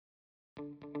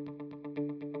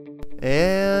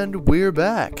And we're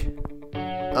back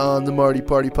on the Marty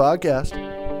Party Podcast.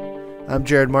 I'm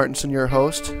Jared Martinson, your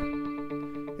host.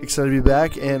 Excited to be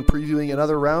back and previewing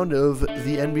another round of the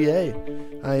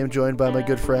NBA. I am joined by my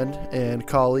good friend and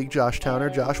colleague, Josh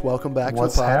Towner. Josh, welcome back to the pod.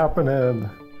 What's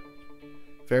happening?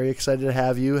 Very excited to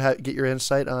have you get your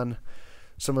insight on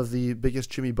some of the biggest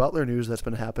Jimmy Butler news that's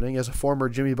been happening. As a former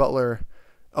Jimmy Butler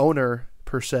owner,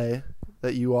 per se,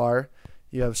 that you are,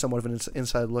 you have somewhat of an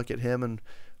inside look at him, and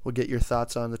we'll get your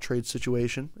thoughts on the trade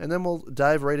situation. And then we'll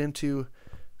dive right into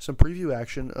some preview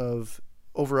action of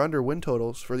over-under win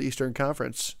totals for the Eastern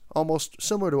Conference, almost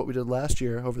similar to what we did last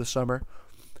year over the summer.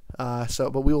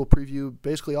 But we will preview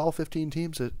basically all 15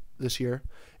 teams this year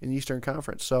in the Eastern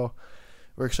Conference. So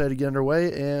we're excited to get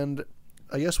underway, and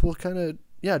I guess we'll kind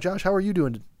of, Josh, how are you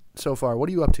doing so far? What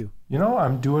are you up to?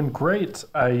 I'm doing great.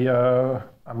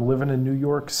 I'm living in New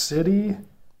York City,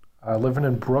 living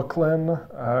in Brooklyn.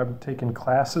 I'm taking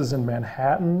classes in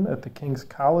Manhattan at the King's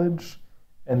College.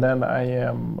 And then I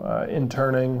am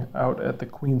interning out at the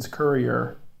Queens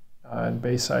Courier in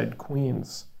Bayside,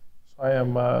 Queens. So I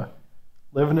am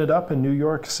living it up in New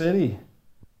York City.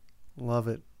 Love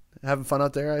it. Having fun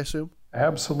out there, I assume?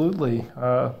 Absolutely.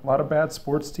 A lot of bad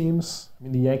sports teams. I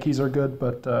mean, the Yankees are good,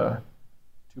 but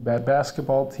two bad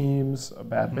basketball teams, a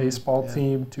bad baseball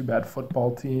team, two bad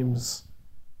football teams.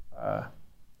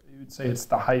 You would say it's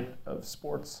the height of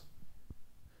sports.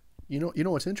 You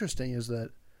know what's interesting is that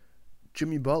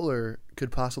Jimmy Butler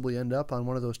could possibly end up on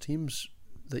one of those teams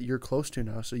that you're close to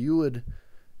now. So you would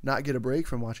not get a break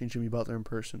from watching Jimmy Butler in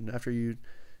person after you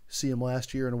see him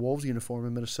last year in a Wolves uniform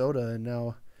in Minnesota. And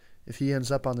now if he ends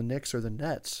up on the Knicks or the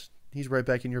Nets, he's right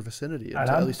back in your vicinity. And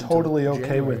I'm totally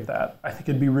okay with that. I think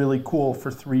it'd be really cool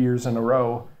for 3 years in a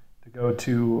row to go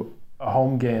to a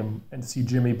home game and see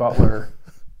Jimmy Butler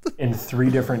in 3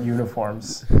 different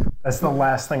uniforms. That's the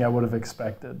last thing I would have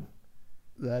expected.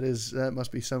 That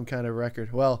must be some kind of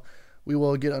record. Well, we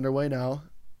will get underway now,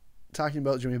 talking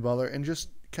about Jimmy Butler and just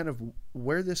kind of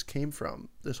where this came from,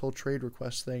 this whole trade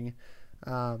request thing.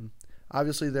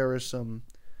 Obviously, there was some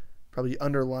probably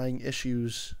underlying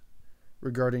issues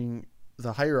regarding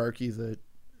the hierarchy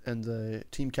and the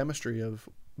team chemistry of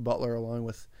Butler, along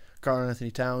with Karl Anthony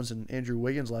Towns and Andrew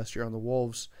Wiggins last year on the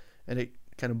Wolves, and it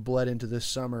kind of bled into this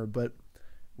summer. But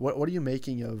what are you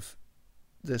making of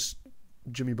this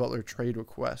Jimmy Butler trade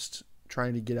request,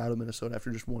 trying to get out of Minnesota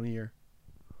after just 1 year?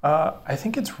 I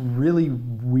think it's really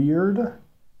weird.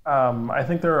 I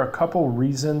think there are a couple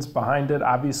reasons behind it.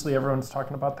 Obviously, everyone's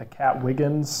talking about the Cat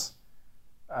Wiggins.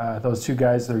 Those two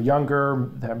guys, they're younger.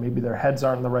 Maybe their heads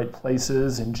aren't in the right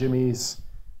places. And Jimmy's,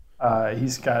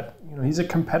 he's a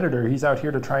competitor. He's out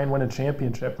here to try and win a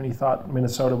championship, and he thought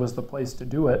Minnesota was the place to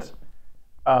do it.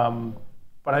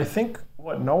 But I think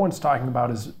what no one's talking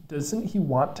about is, doesn't he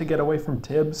want to get away from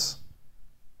Tibbs?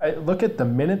 I look at the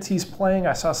minutes he's playing.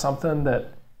 I saw something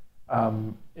that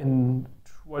in,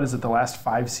 the last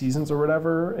 5 seasons or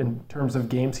whatever, in terms of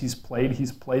games he's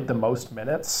played the most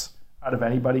minutes out of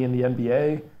anybody in the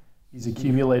NBA. He's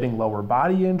accumulating lower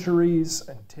body injuries,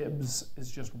 and Tibbs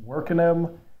is just working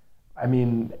him. I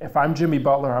mean, if I'm Jimmy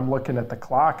Butler, I'm looking at the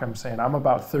clock. I'm saying, I'm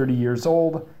about 30 years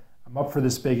old. I'm up for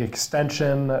this big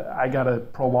extension. I got to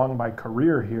prolong my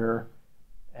career here.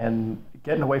 And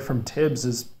getting away from Tibbs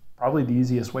is probably the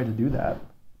easiest way to do that.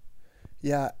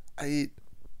 Yeah, I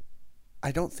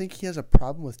don't think he has a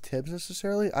problem with Tibbs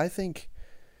necessarily. I think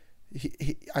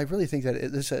I really think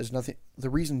that this has nothing. The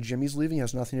reason Jimmy's leaving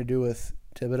has nothing to do with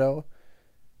Thibodeau.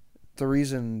 The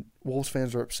reason Wolves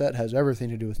fans are upset has everything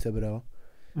to do with Thibodeau.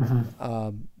 Mm-hmm.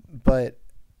 But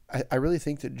I really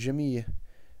think that Jimmy,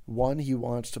 one, he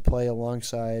wants to play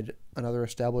alongside another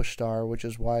established star, which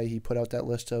is why he put out that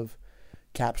list of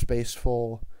cap space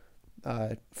full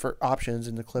for options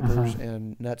in the Clippers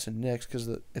and Nets and Knicks, because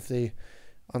if they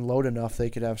unload enough, they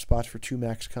could have spots for 2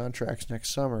 max contracts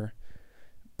next summer.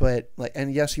 But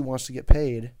and yes, he wants to get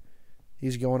paid.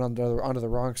 He's going onto the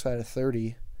wrong side of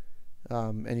 30,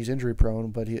 and he's injury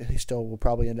prone, but he still will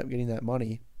probably end up getting that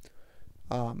money.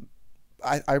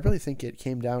 I really think it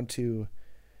came down to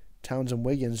Towns and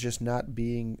Wiggins just not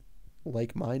being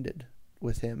like-minded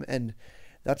with him, and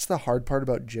that's the hard part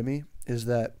about Jimmy, is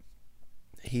that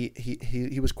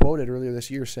he was quoted earlier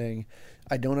this year saying,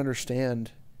 "I don't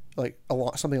understand,"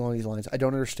 something along these lines. "I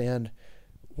don't understand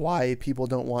why people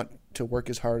don't want to work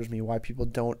as hard as me, why people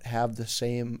don't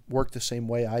work the same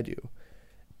way I do."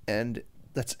 And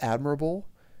that's admirable.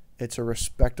 It's a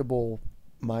respectable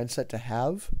mindset to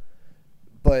have,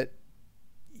 but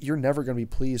you're never going to be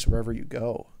pleased wherever you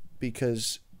go,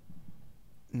 because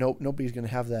nobody's going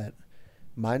to have that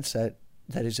mindset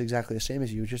that is exactly the same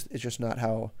as you. It's just not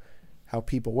how how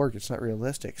people work. It's not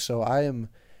realistic. So I am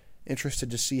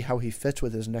interested to see how he fits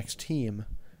with his next team,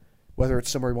 whether it's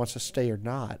somewhere he wants to stay or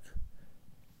not.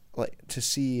 Like, to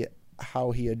see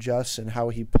how he adjusts and how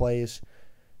he plays,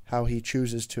 how he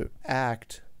chooses to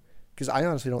act. Because I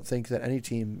honestly don't think that any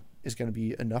team is going to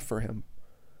be enough for him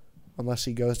unless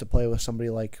he goes to play with somebody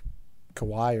like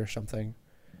Kawhi or something.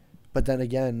 But then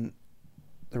again,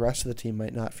 the rest of the team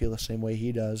might not feel the same way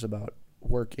he does about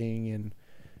working and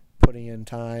putting in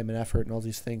time and effort and all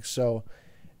these things. So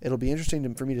it'll be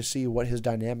interesting for me to see what his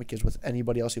dynamic is with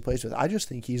anybody else he plays with. I just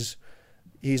think he's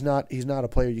not a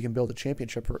player you can build a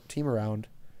championship team around,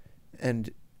 and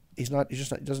he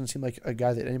doesn't seem like a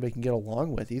guy that anybody can get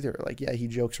along with either. Like, yeah, he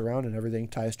jokes around and everything.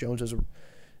 Tyus Jones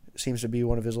seems to be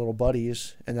one of his little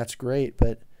buddies, and that's great.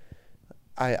 But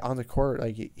on the court,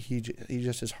 like, he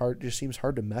just is hard. Just seems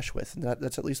hard to mesh with, and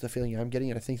that's at least the feeling I'm getting.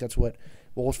 And I think that's what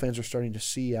Wolves fans are starting to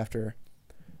see after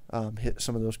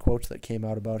some of those quotes that came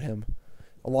out about him,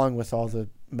 along with all the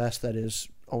mess that is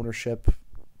ownership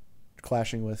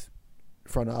clashing with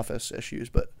front office issues.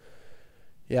 But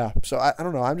yeah, so I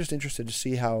don't know. I'm just interested to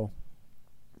see how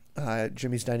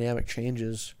Jimmy's dynamic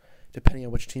changes depending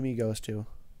on which team he goes to.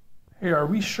 Hey, are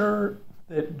we sure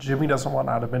that Jimmy doesn't want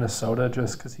out of Minnesota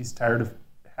just because he's tired of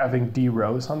having D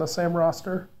Rose on the same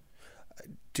roster?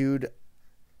 Dude,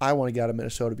 I want to get out of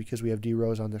Minnesota because we have D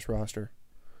Rose on this roster.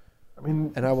 I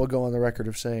mean, and I will go on the record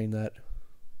of saying that.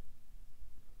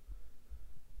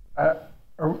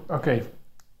 Okay,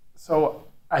 so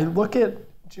I look at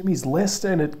Jimmy's list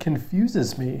and it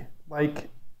confuses me. Like,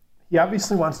 he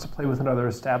obviously wants to play with another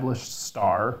established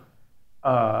star.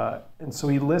 And so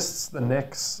he lists the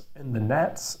Knicks and the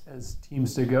Nets as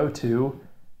teams to go to.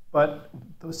 But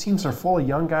those teams are full of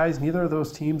young guys. Neither of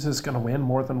those teams is going to win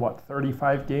more than,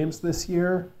 35 games this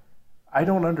year? I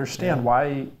don't understand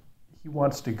why he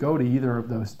wants to go to either of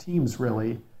those teams,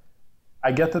 really.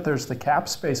 I get that there's the cap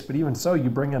space, but even so, you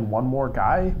bring in one more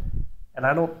guy, and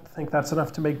I don't think that's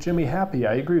enough to make Jimmy happy.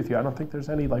 I agree with you. I don't think there's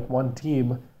any, one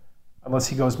team, unless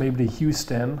he goes maybe to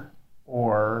Houston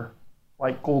or,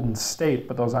 Golden State,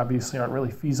 but those obviously aren't really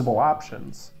feasible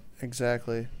options.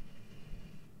 Exactly.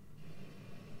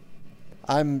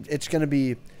 It's going to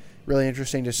be really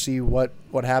interesting to see what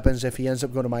happens if he ends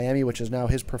up going to Miami, which is now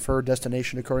his preferred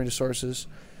destination according to sources.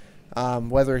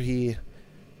 Whether he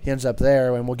ends up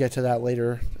there, and we'll get to that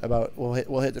later. We'll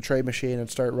hit the trade machine and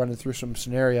start running through some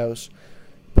scenarios.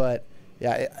 But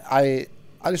yeah, I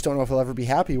just don't know if he'll ever be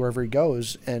happy wherever he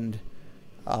goes, and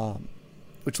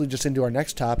which leads us into our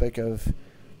next topic of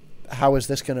how is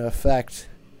this going to affect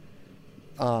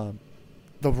the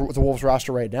Wolves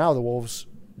roster right now, the Wolves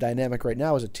dynamic right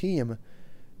now as a team.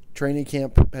 Training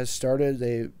camp has started.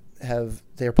 They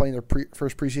are playing their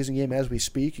first preseason game as we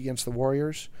speak against the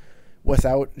Warriors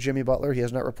without Jimmy Butler. He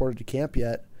has not reported to camp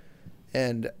yet.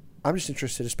 And I'm just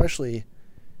interested, especially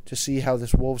to see how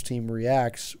this Wolves team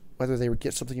reacts, whether they would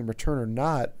get something in return or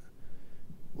not.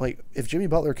 Like, if Jimmy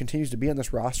Butler continues to be on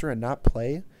this roster and not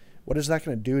play, what is that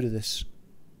going to do to this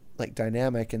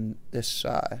dynamic and this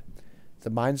the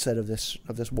mindset of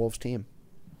this Wolves team?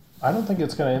 I don't think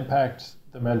it's going to impact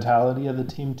the mentality of the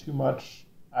team too much.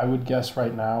 I would guess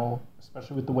right now,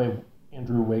 especially with the way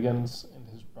Andrew Wiggins and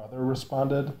his brother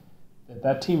responded,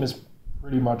 that team is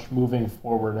pretty much moving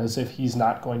forward as if he's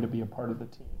not going to be a part of the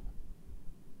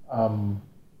team.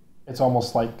 It's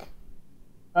almost like,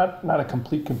 not a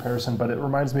complete comparison, but it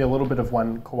reminds me a little bit of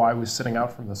when Kawhi was sitting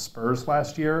out from the Spurs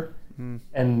last year. Mm.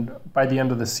 And by the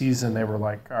end of the season, they were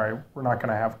like, all right, we're not going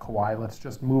to have Kawhi. Let's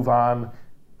just move on,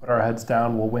 put our heads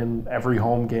down. We'll win every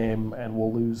home game and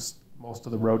we'll lose most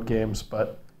of the road games,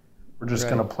 but we're just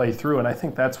going to play through. And I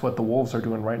think that's what the Wolves are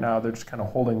doing right now. They're just kind of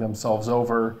holding themselves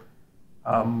over.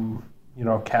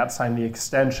 Cat signed the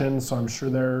extension, so I'm sure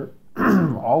they're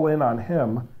all in on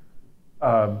him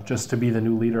just to be the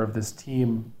new leader of this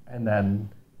team. And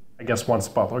then I guess once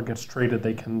Butler gets traded,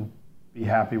 they can be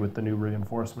happy with the new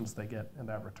reinforcements they get in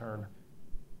that return.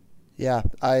 Yeah,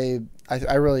 I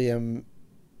really am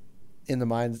in the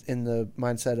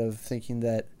mindset of thinking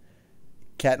that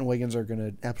Cat and Wiggins are going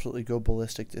to absolutely go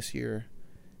ballistic this year.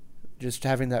 Just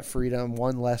having that freedom,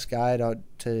 one less guy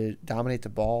to dominate the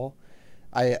ball.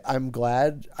 I'm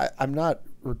glad. I'm not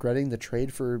regretting the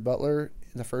trade for Butler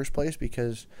in the first place,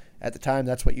 because at the time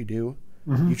that's what you do.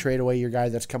 Mm-hmm. You trade away your guy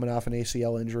that's coming off an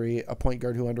ACL injury, a point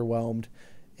guard who underwhelmed,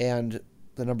 and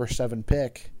the number 7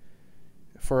 pick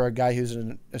for a guy who's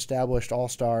an established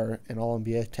all-star and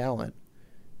all-NBA talent,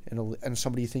 and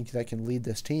somebody you think that can lead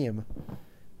this team.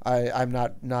 I'm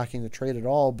not knocking the trade at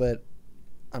all, but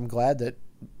I'm glad that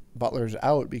Butler's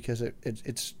out, because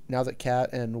it's now that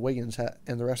Cat and Wiggins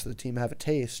and the rest of the team have a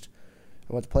taste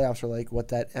what the playoffs are like, what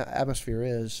that atmosphere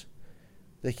is,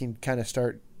 they can kind of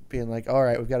start being like, all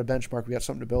right, we've got a benchmark, we got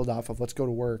something to build off of, let's go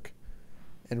to work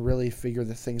and really figure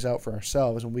the things out for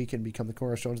ourselves, and we can become the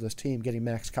cornerstones of this team, getting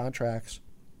max contracts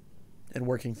and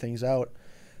working things out.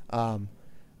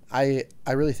 I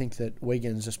really think that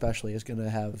Wiggins especially is going to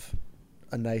have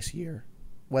a nice year,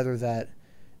 whether that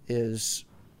is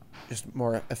just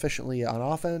more efficiently on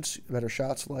offense, better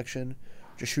shot selection,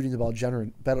 just shooting the ball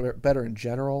better in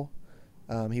general.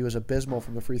 He was abysmal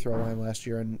from the free throw line last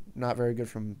year and not very good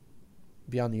from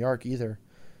beyond the arc either.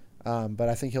 But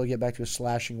I think he'll get back to his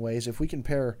slashing ways. If we can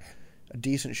pair a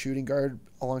decent shooting guard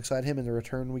alongside him in the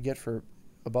return we get for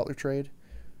a Butler trade,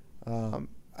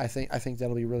 I think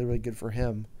that'll be really, really good for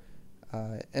him.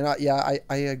 I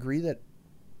agree that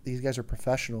these guys are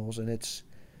professionals, and it's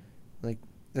like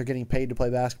they're getting paid to play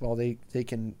basketball. They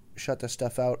can shut this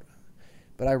stuff out.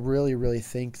 But I really, really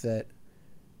think that,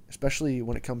 especially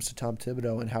when it comes to Tom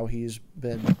Thibodeau and how he's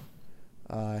been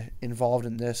involved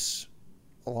in this,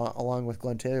 along with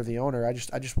Glenn Taylor, the owner, I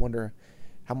just wonder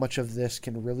how much of this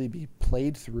can really be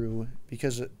played through,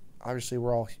 because obviously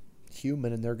we're all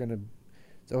human, and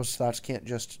those thoughts can't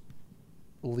just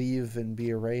leave and be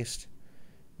erased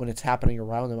when it's happening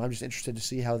around them. I'm just interested to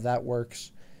see how that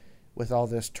works with all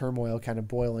this turmoil kind of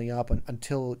boiling up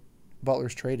until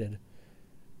Butler's traded.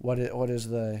 What is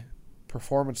the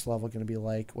performance level going to be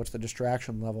like? What's the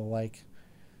distraction level like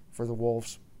for the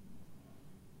Wolves?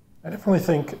 I definitely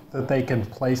think that they can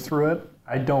play through it.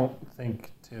 I don't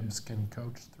think Tibbs can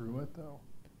coach through it, though.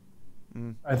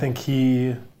 I think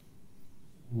it's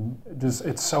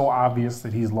so obvious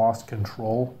that he's lost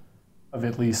control of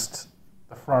at least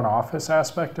the front office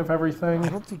aspect of everything. I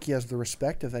don't think he has the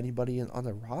respect of anybody on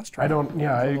the roster. I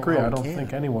agree. I don't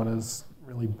think anyone is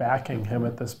really backing him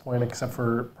at this point, except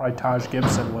for probably Taj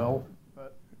Gibson will.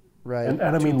 But, right. And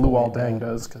I mean, Luol Deng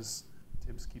does, because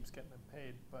Tibbs keeps getting him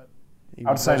paid. But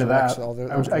outside of that,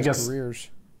 I guess careers.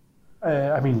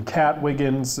 I mean, Cat,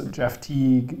 Wiggins, Jeff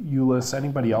Teague, Ulis,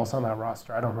 anybody else on that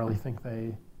roster, I don't really think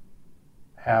they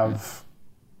have,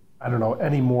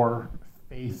 any more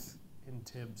faith in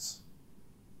Tibbs.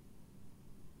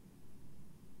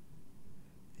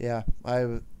 Yeah,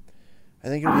 I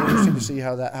think it'll be interesting to see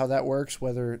how that works,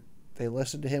 whether they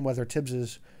listen to him, whether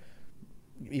Tibbs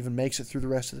even makes it through the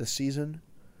rest of the season.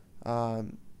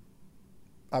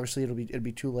 Obviously, it'd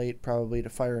be too late probably to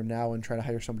fire him now and try to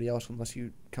hire somebody else unless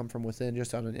you come from within,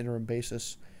 just on an interim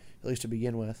basis, at least to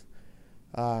begin with.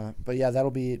 But yeah, that'll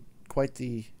be quite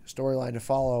the storyline to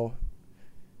follow.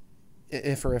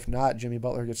 If or if not, Jimmy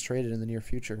Butler gets traded in the near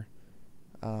future.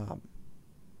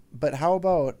 But how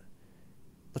about,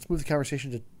 let's move the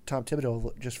conversation to Tom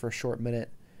Thibodeau just for a short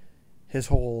minute. His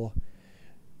whole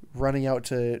running out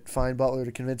to find Butler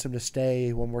to convince him to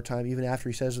stay one more time, even after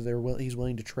he says that he's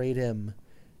willing to trade him.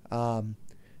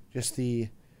 Just the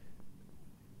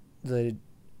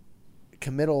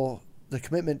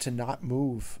commitment to not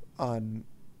move on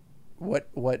what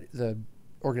the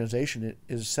organization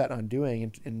is set on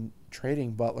doing in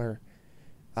trading Butler.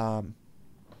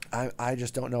 I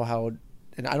just don't know how,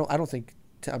 and I don't think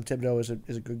Tom Thibodeau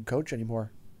is a good coach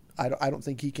anymore. I don't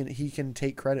think he can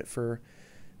take credit for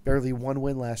barely one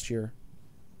win last year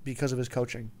because of his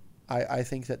coaching. I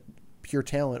think that pure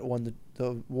talent won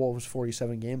the Wolves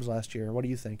 47 games last year. What do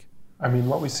you think? I mean,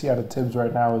 what we see out of Tibbs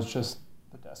right now is just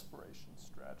the desperation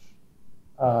stretch.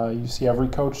 You see every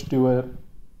coach do it.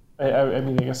 I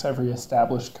guess every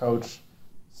established coach.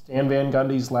 Stan Van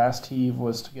Gundy's last heave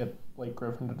was to get Blake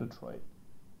Griffin to Detroit.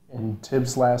 And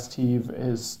Tibbs' last heave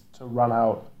is to run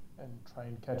out and try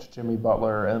and catch Jimmy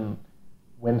Butler and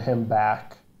win him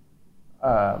back.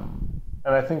 And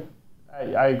I think,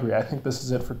 I agree. I think this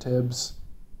is it for Tibbs.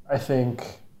 I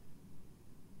think,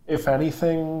 if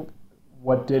anything,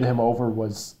 what did him over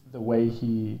was the way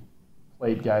he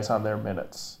played guys on their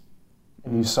minutes.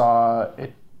 And you saw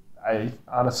it. I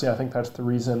think that's the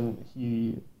reason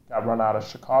he got run out of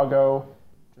Chicago.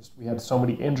 Just we had so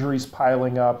many injuries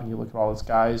piling up, and you look at all those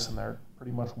guys, and they're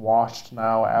pretty much washed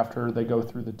now after they go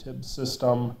through the Tibbs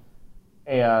system.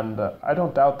 And I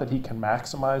don't doubt that he can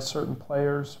maximize certain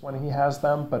players when he has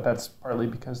them, but that's partly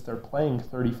because they're playing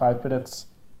 35 minutes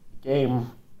a game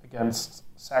against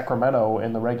Sacramento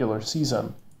in the regular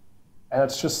season. And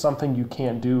it's just something you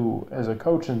can't do as a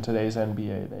coach in today's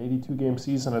NBA. The 82-game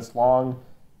season, it's long,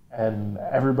 and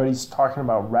everybody's talking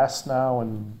about rest now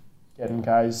and getting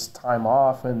guys time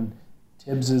off, and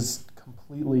Tibbs is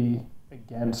completely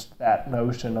against that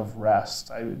notion of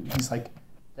rest. He's like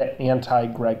the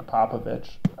anti-Greg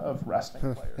Popovich of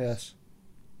resting players. Yes.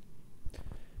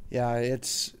 Yeah,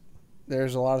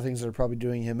 there's a lot of things that are probably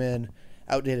doing him in.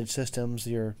 Outdated systems,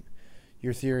 your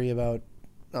theory about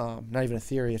not even a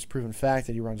theory, it's proven fact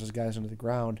that he runs his guys into the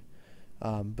ground.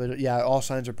 But yeah, all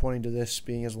signs are pointing to this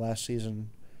being his last season.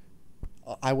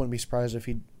 I wouldn't be surprised if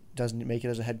he doesn't make it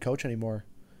as a head coach anymore.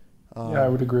 Yeah, I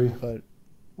would agree. But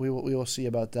we will see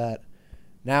about that.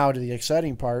 Now to the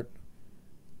exciting part.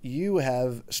 You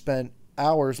have spent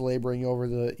hours laboring over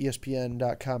the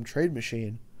ESPN.com trade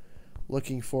machine,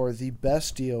 looking for the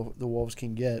best deal the Wolves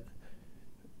can get,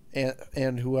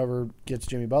 and whoever gets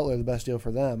Jimmy Butler, the best deal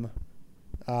for them.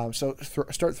 So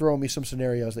start throwing me some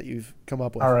scenarios that you've come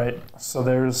up with. All right. So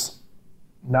there's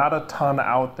not a ton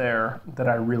out there that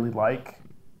I really like.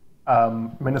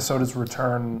 Minnesota's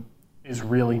return is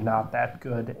really not that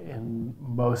good in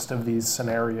most of these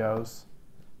scenarios.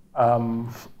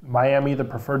 Miami, the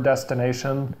preferred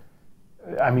destination,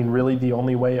 I mean, really the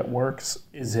only way it works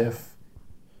is if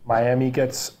Miami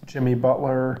gets Jimmy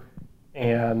Butler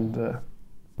and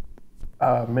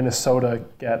Minnesota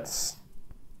gets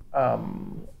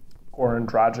Goran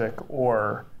Dragic,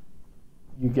 or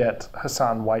you get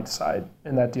Hassan Whiteside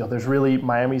in that deal. There's really,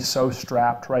 Miami's so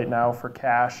strapped right now for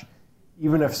cash.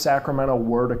 Even if Sacramento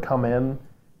were to come in,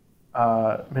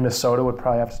 Minnesota would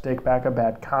probably have to take back a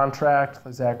bad contract.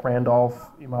 Zach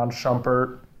Randolph, Iman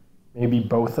Shumpert, maybe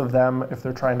both of them if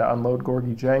they're trying to unload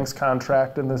Gorgie Jang's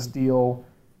contract in this deal.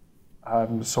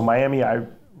 So Miami, I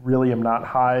really am not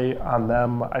high on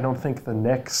them. I don't think the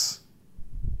Knicks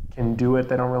can do it.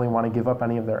 They don't really want to give up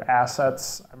any of their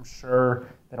assets. I'm sure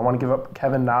they don't want to give up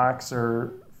Kevin Knox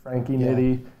or Frankie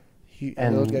Nitti.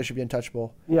 And those guys should be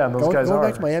untouchable. Yeah, and those guys are.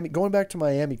 Going back to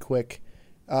Miami quick,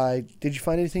 did you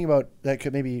find anything about that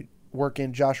could maybe work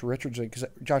in Josh Richardson?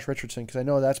 Because I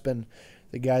know that's been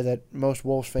the guy that most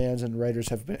Wolves fans and writers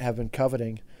have been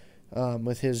coveting,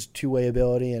 with his two-way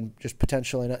ability and just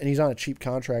potential, and he's on a cheap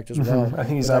contract as well. I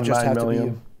think he's on $9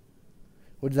 million.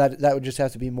 That would just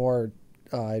have to be more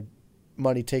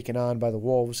money taken on by the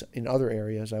Wolves in other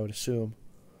areas, I would assume.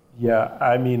 Yeah,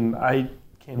 I mean, I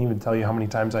can't even tell you how many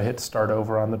times I hit start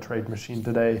over on the trade machine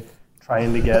today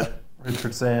trying to get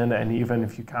Richardson, and even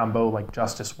if you combo like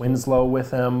Justice Winslow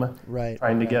with him,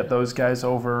 trying to get those guys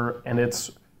over, and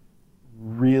it's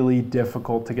really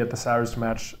difficult to get the salaries to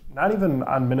match, not even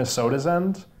on Minnesota's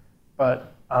end,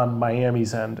 but on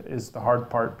Miami's end is the hard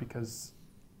part, because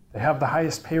they have the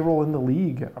highest payroll in the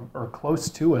league, or close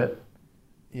to it,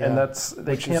 and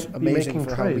they can't be making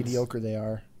for trades. How mediocre they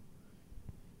are.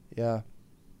 Yeah.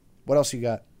 What else you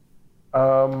got?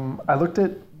 I looked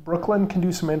at Brooklyn can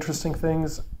do some interesting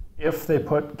things if they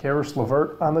put Karis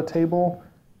LeVert on the table.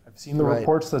 I've seen the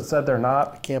reports that said they're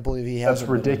not. I can't believe he has. That's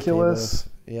ridiculous.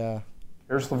 Yeah.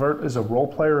 Karis LeVert is a role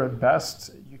player at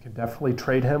best. You can definitely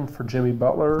trade him for Jimmy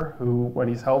Butler, who, when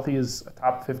he's healthy, is a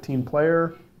top 15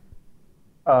 player.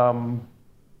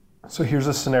 So here's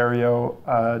a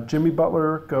scenario. Jimmy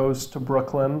Butler goes to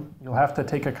Brooklyn. You'll have to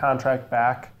take a contract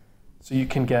back. So you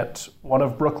can get one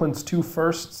of Brooklyn's 2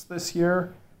 firsts this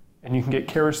year, and you can get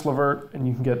Karis LeVert, and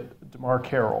you can get DeMar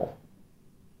Carroll.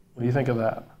 What do you think of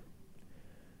that?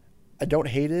 I don't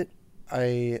hate it.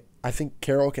 I think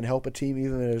Carroll can help a team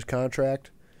even in his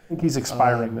contract. I think he's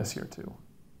expiring this year too.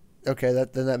 Okay,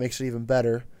 then that makes it even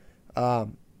better.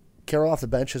 Carroll off the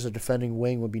bench as a defending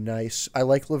wing would be nice. I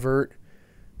like LeVert.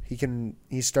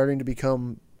 He's starting to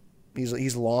become.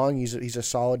 He's long. He's a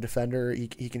solid defender. He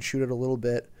can shoot it a little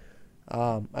bit.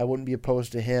 I wouldn't be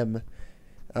opposed to him.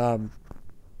 All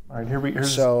right,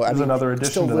 here's another addition to that trade.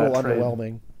 Still a little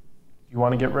underwhelming. You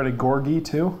want to get rid of Gorgie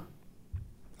too?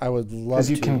 I would love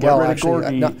to. Because you can get rid of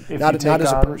Gorgie not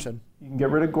as a person. You can get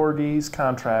rid of Gorgie's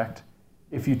contract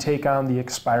if you take on the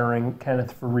expiring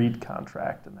Kenneth Faried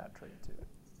contract in that trade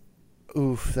too.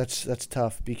 Oof, that's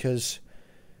tough, because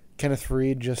Kenneth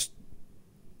Faried just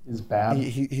is bad.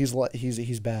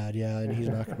 He's bad, yeah, and he's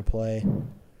not going to play.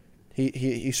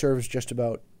 He serves just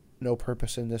about no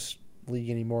purpose in this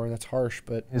league anymore, and that's harsh.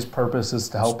 But his purpose is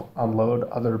to help unload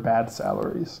other bad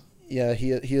salaries. Yeah,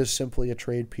 he is simply a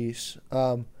trade piece.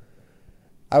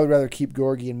 I would rather keep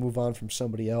Gorgie and move on from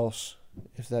somebody else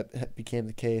if that became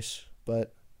the case.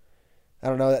 But I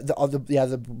don't know.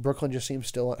 The Brooklyn just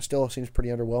still seems pretty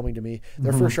underwhelming to me.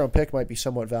 Their first round pick might be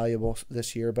somewhat valuable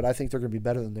this year, but I think they're going to be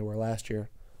better than they were last year.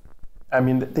 I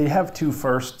mean, they have 2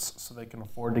 firsts, so they can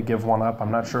afford to give one up.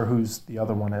 I'm not sure whose the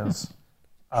other one is.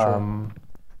 Sure.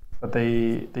 But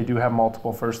they do have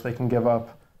multiple firsts they can give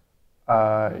up.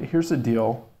 Here's the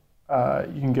deal.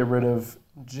 You can get rid of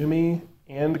Jimmy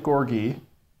and Gorgie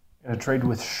in a trade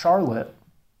with Charlotte.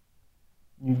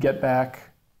 You get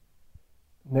back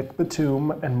Nick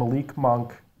Batum and Malik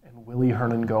Monk and Willie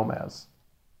Hernan Gomez.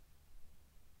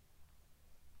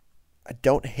 I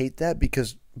don't hate that,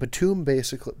 because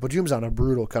Batum's on a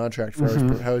brutal contract for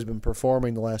how he's been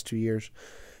performing the last 2 years.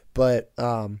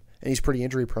 and he's pretty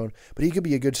injury prone. But he could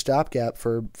be a good stopgap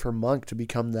for Monk to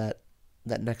become that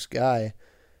next guy.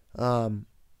 I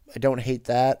don't hate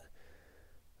that.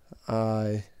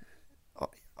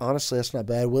 Honestly, that's not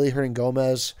bad. Willie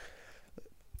Hernan-Gomez,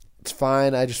 it's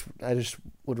fine. I just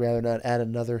would rather not add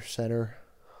another center.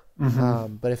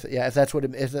 But if that's what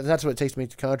it takes to make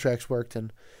the contracts work,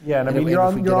 then yeah. And I mean, you're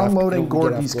unloading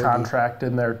Gorgie's contract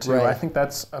in there too. Right. I think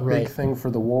that's a big thing for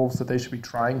the Wolves that they should be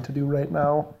trying to do right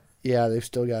now. Yeah, they've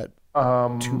still got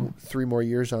 2-3 more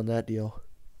years on that deal.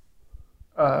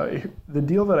 The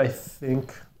deal that I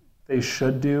think they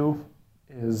should do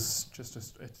is just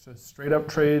it's a straight up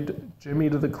trade Jimmy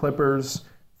to the Clippers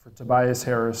for Tobias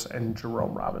Harris and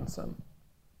Jerome Robinson.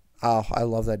 Oh, I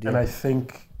love that deal. And I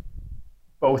think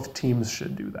both teams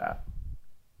should do that.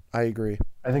 I agree.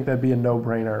 I think that'd be a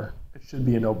no-brainer. It should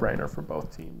be a no-brainer for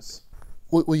both teams.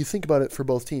 Well, you think about it for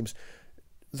both teams.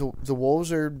 The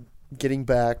Wolves are getting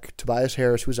back Tobias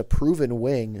Harris, who's a proven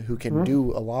wing who can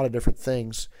do a lot of different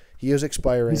things. He is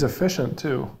expiring. He's efficient,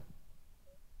 too.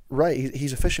 Right,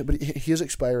 he's efficient, but he is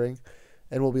expiring,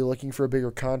 and we'll be looking for a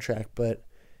bigger contract. But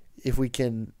if we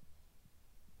can,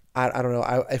 I don't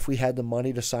know. If we had the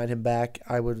money to sign him back,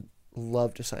 I would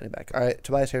love to sign him back.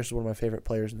 Tobias Harris is one of my favorite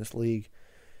players in this league.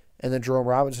 And then Jerome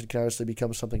Robinson can obviously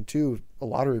become something too, a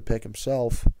lottery pick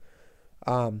himself.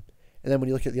 And then when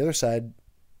you look at the other side,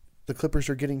 the Clippers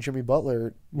are getting Jimmy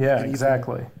Butler. Yeah,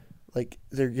 exactly. Like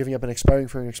they're giving up an expiring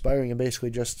for an expiring and basically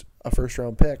just a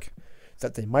first-round pick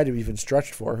that they might have even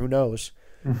stretched for. Who knows?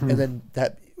 And then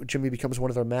that Jimmy becomes one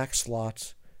of their max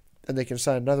slots, and they can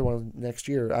sign another one next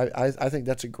year. I think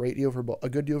that's a great deal a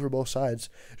good deal for both sides.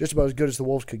 Just about as good as the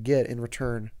Wolves could get in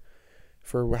return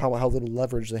for how little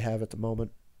leverage they have at the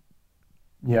moment.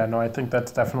 Yeah, no, I think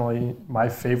that's definitely my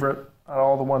favorite out of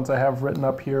all the ones I have written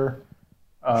up here.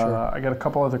 Sure. I got a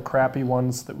couple other crappy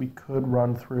ones that we could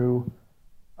run through.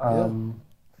 To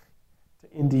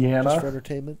Indiana. Just for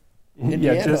entertainment?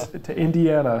 Yeah, just to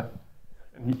Indiana.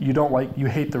 You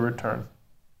hate the return.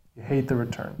 You hate the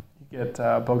return. You get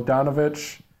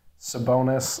Bogdanovic,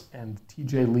 Sabonis, and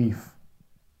TJ Leaf.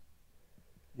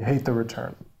 You hate the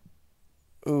return.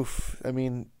 Oof. I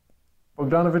mean,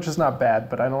 Bogdanovic is not bad,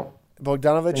 but I don't.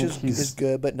 Bogdanovic is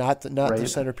good, but not the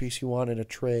centerpiece you want in a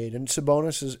trade. And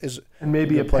Sabonis is and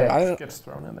maybe a pick gets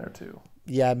thrown in there too.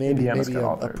 Yeah, maybe a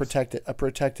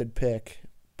protected pick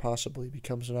possibly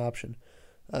becomes an option.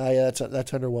 Yeah,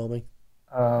 that's underwhelming.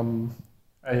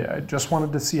 I just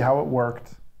wanted to see how it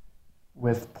worked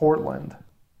with Portland,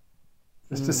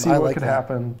 just to see what could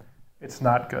happen. It's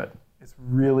not good. It's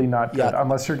really not good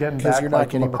unless you're getting back like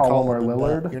McCollum or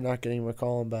Lillard. You're not getting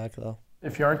McCollum back though.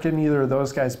 If you aren't getting either of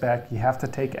those guys back, you have to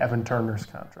take Evan Turner's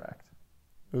contract.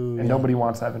 Nobody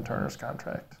wants Evan Turner's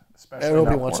contract, especially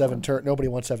nobody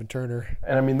wants Evan Turner.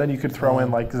 And I mean, then you could throw in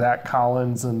like Zach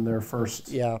Collins in their first.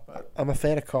 Yeah, I'm a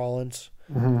fan of Collins.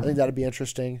 I think that'd be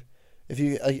interesting. If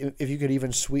you could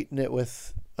even sweeten it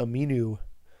with Aminu,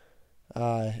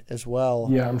 as well.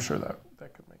 Yeah, I'm sure that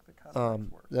could make the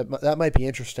contract work. That might be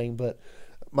interesting, but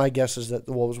my guess is that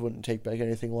the Wolves wouldn't take back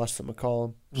anything less than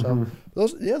McCollum. So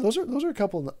those are a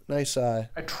couple nice. I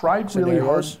tried really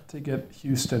hard to get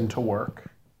Houston to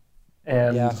work,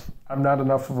 and I'm not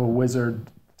enough of a wizard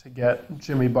to get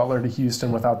Jimmy Butler to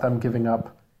Houston without them giving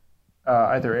up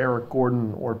either Eric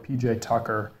Gordon or PJ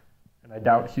Tucker, and I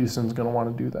doubt Houston's going to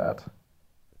want to do that.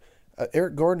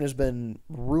 Eric Gordon has been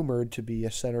rumored to be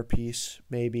a centerpiece,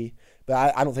 maybe,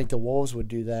 but I don't think the Wolves would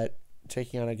do that.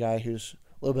 Taking on a guy who's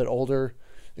a little bit older,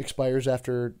 expires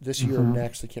after this year or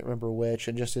next, I can't remember which,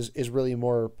 and just is really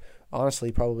more,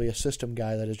 honestly, probably a system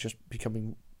guy that is just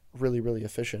becoming really, really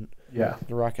efficient. Yeah,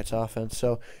 the Rockets' offense.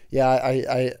 So yeah,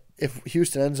 I if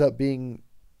Houston ends up being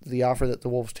the offer that the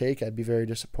Wolves take, I'd be very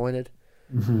disappointed.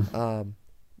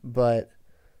 But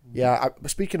yeah,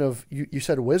 speaking of, you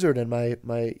said Wizard, and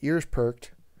my ears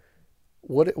perked.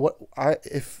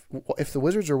 If the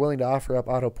Wizards are willing to offer up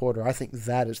Otto Porter, I think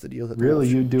that is the deal that really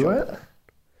you do it.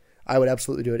 I would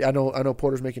absolutely do it. I know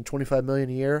Porter's making $25 million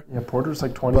a year. Yeah, Porter's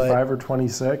like 25 or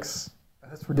 26.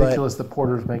 That's ridiculous that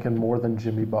Porter's making more than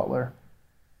Jimmy Butler.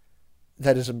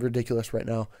 That is ridiculous right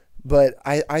now. But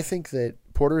I think that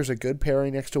Porter is a good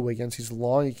pairing next to Wiggins. He's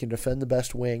long. He can defend the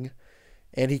best wing,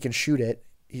 and he can shoot it.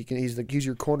 He's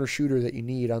your corner shooter that you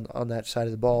need on that side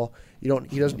of the ball. He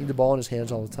doesn't need the ball in his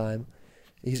hands all the time.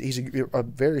 He's a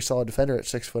very solid defender at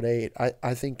 6'8".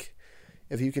 I think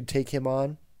if you could take him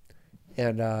on,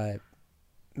 and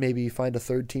maybe find a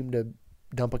third team to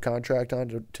dump a contract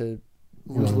on to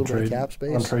lose a little bit of cap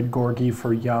space. Want to trade Gorgie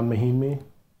for Jan Mahinmi?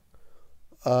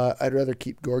 I'd rather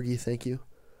keep Gorgie, thank you.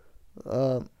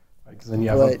 I Because then you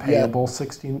have a playable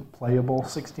 $16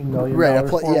 million right?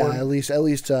 forward. Yeah, at least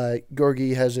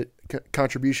Gorgie has a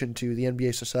contribution to the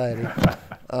NBA society.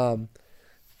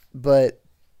 But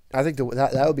I think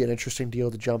that would be an interesting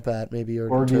deal to jump at, maybe. Or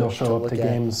Gorgie will show up to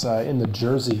games in the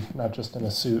jersey, not just in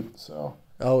a suit. So.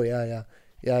 Oh yeah.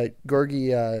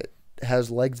 Gorgie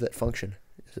has legs that function.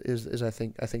 Is I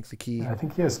think the key. Yeah, I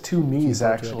think he has two knees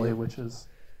actually, which is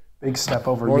a big step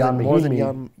over Jan Mahimi. More than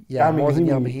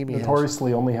Jan Mahimi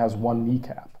notoriously only has one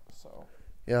kneecap. So.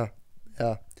 Yeah.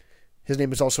 His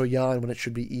name is also Jan when it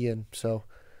should be Ian. So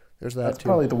there's that. That's too.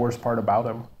 Probably the worst part about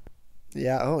him.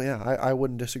 Yeah. Oh yeah. I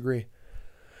wouldn't disagree.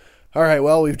 All right.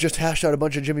 Well, we've just hashed out a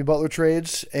bunch of Jimmy Butler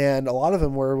trades, and a lot of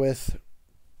them were with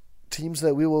teams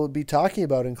that we will be talking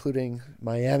about, including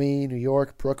Miami, New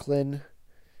York, Brooklyn,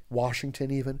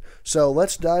 Washington even. So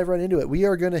let's dive right into it. We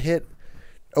are going to hit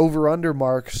over-under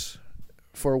marks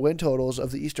for win totals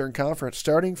of the Eastern Conference,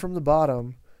 starting from the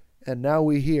bottom, and now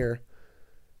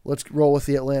let's roll with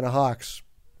the Atlanta Hawks.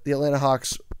 The Atlanta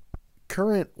Hawks'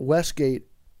 current Westgate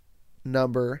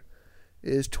number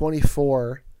is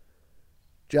 24.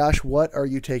 Josh, what are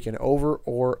you taking, over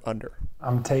or under?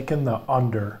 I'm taking the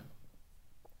under.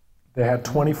 They had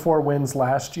 24 wins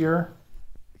last year,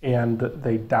 and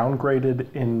they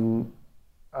downgraded in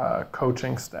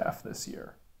coaching staff this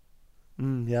year.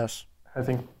 Yes. I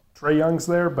think Trae Young's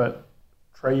there, but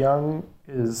Trae Young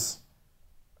is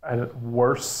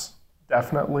worse,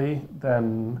 definitely,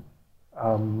 than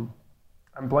I'm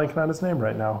blanking on his name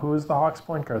right now. Who is the Hawks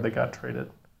point guard that got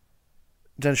traded?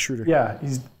 Dennis Schroeder. Yeah,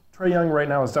 Trae Young right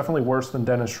now is definitely worse than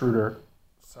Dennis Schroeder.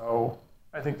 So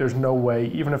I think there's no way,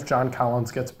 even if John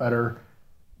Collins gets better,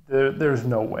 there's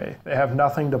no way. They have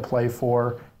nothing to play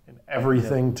for and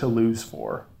everything to lose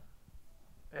for.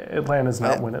 Atlanta's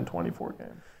not winning 24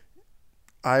 games.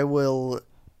 I will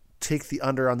take the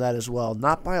under on that as well.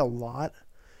 Not by a lot,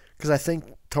 because I think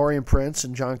Taurean Prince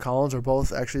and John Collins are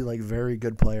both actually like very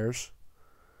good players.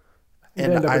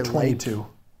 And I 22.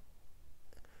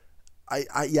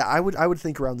 I would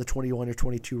think around the 21 or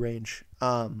 22 range.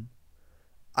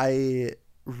 I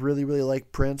really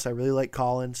like Prince. I really like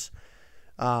Collins.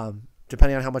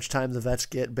 Depending on how much time the vets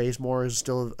get, Bazemore is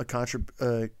still a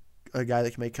guy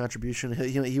that can make contribution.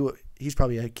 He's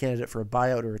probably a candidate for a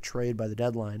buyout or a trade by the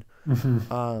deadline.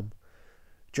 Mm-hmm.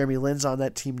 Jeremy Lin's on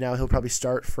that team now. He'll probably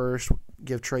start first,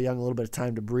 give Trae Young a little bit of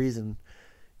time to breathe and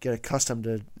get accustomed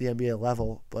to the NBA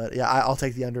level. But yeah, I'll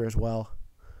take the under as well.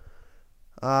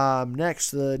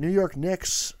 Next, the New York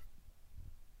Knicks,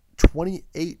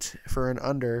 28 for an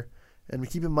under. And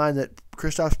keep in mind that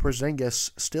Kristaps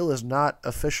Porzingis still is not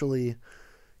officially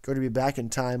going to be back in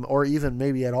time, or even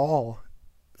maybe at all,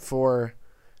 for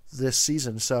this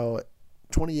season. So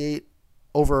 28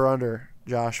 over or under,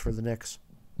 Josh, for the Knicks.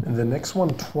 And the Knicks won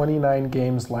 29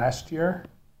 games last year,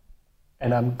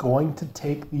 and I'm going to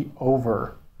take the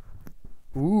over.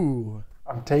 Ooh.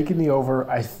 I'm taking the over.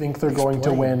 I think they're going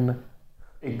to win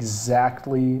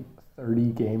exactly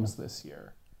 30 games this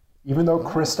year. Even though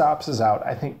Kristaps is out,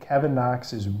 I think Kevin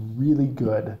Knox is really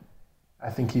good. I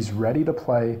think he's ready to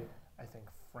play. I think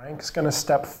Frank's going to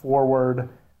step forward.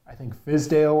 I think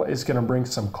Fizdale is going to bring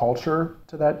some culture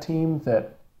to that team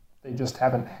that they just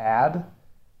haven't had.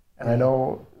 And I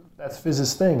know that's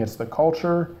Fizz's thing. It's the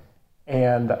culture.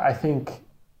 And I think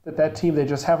that team, they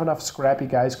just have enough scrappy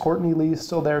guys. Courtney Lee's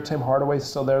still there. Tim Hardaway's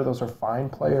still there. Those are fine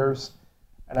players.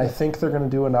 And I think they're going to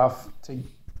do enough to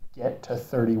get to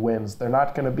 30 wins. They're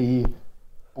not going to be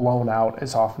blown out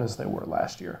as often as they were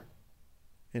last year.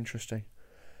 Interesting.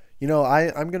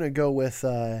 I'm going to go with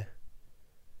the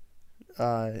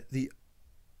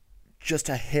just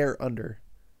a hair under.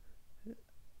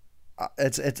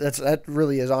 That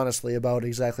really is honestly about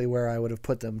exactly where I would have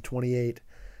put them, 28.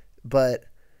 But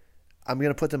I'm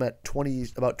going to put them at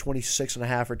about 26 and a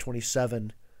half or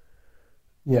 27.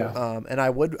 Yeah. And I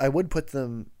would put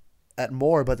them at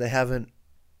more, but they haven't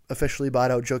officially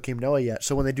bought out Joakim Noah yet.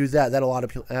 So when they do that, that'll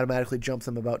automatically jump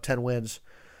them about 10 wins.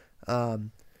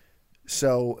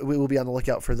 So we will be on the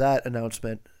lookout for that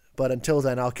announcement. But until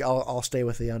then, I'll stay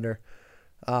with the under.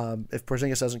 If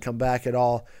Porzingis doesn't come back at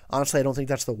all, honestly, I don't think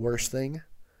that's the worst thing.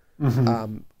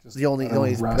 Mm-hmm. The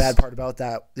only bad part about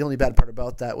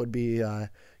that would be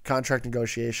contract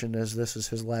negotiation, as this is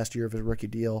his last year of his rookie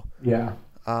deal. Yeah.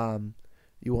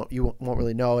 You won't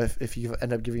really know if you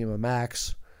end up giving him a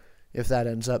max, if that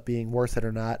ends up being worth it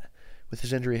or not with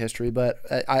his injury history. But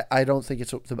I don't think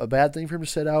it's a bad thing for him to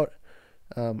sit out.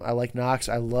 I like Knox.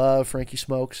 I love Frankie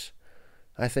Smokes.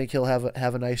 I think he'll have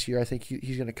a nice year. I think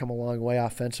he's going to come a long way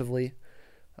offensively.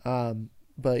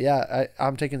 But yeah,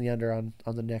 I'm taking the under on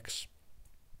the Knicks.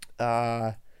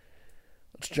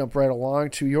 Let's Let's jump right along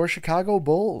to your Chicago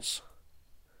Bulls.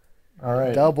 All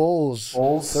right. The Bulls.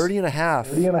 Bulls 30.5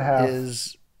 30.5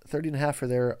 is 30.5 for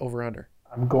their over-under.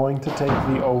 I'm going to take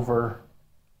the over,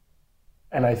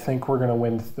 and I think we're going to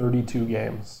win 32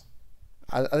 games.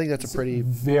 I think that's a pretty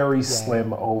very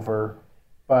slim over,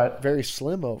 but very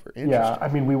slim over. yeah, I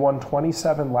mean, we won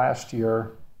 27 last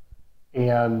year,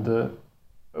 and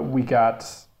we got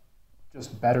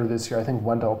just better this year. I think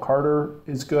Wendell Carter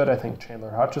is good. I think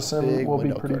Chandler Hutchison will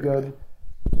be pretty good.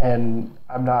 And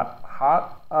I'm not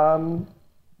hot on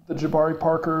the Jabari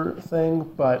Parker thing,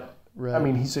 but I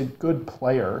mean, he's a good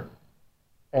player.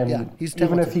 And he's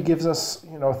even if he gives us,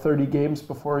 30 games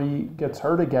before he gets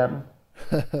hurt again,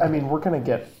 I mean, we're going to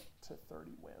get to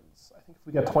 30 wins. I think if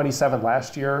we got 27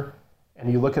 last year,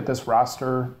 and you look at this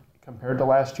roster compared to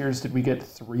last year's, did we get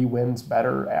 3 wins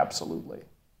better? Absolutely.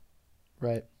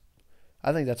 Right.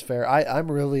 I think that's fair.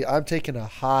 I'm taking a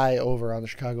high over on the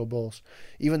Chicago Bulls,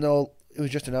 even though it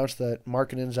was just announced that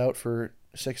Markkanen's out for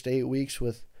 6 to 8 weeks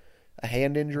with a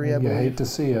hand injury. I believe. You hate to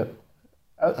see it.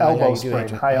 Elbow sprain,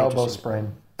 high elbow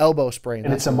sprain. Elbow sprain,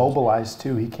 and it's immobilized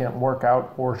too. He can't work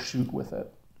out or shoot with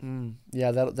it. Yeah,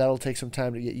 that'll take some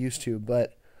time to get used to.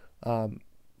 But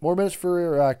more minutes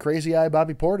for Crazy Eye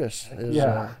Bobby Portis is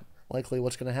likely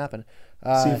what's going to happen.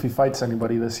 See if he fights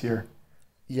anybody this year.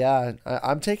 Yeah,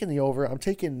 I'm taking the over. I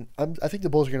think the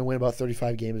Bulls are going to win about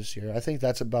 35 games this year. I think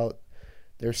that's about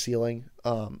their ceiling,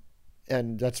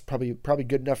 and that's probably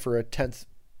good enough for a 10th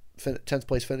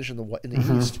place finish in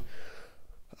the East.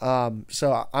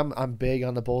 So I'm big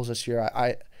on the Bulls this year.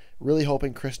 I really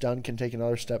hoping Chris Dunn can take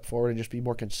another step forward and just be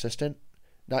more consistent.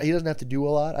 Now he doesn't have to do a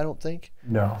lot, I don't think.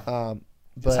 No,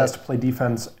 but just has to play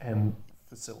defense and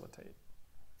facilitate.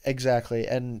 Exactly,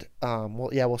 and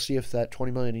we'll see if that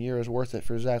 $20 million a year is worth it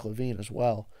for Zach LaVine as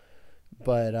well.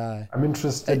 But I'm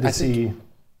interested to see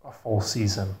a full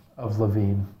season of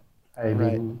LaVine. I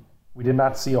mean, we did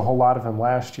not see a whole lot of him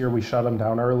last year. We shut him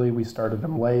down early. We started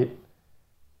him late,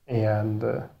 and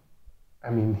I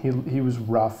mean, he was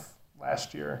rough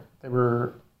last year. There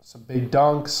were some big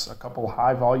dunks, a couple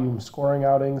high volume scoring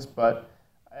outings, but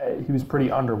he was pretty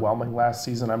underwhelming last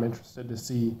season. I'm interested to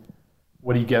see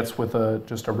what he gets with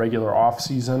just a regular off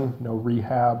season, no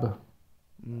rehab.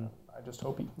 I just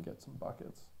hope he can get some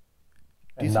buckets.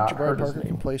 Do you think Jabari Parker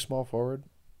can play small forward?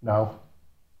 No,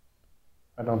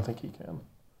 I don't think he can.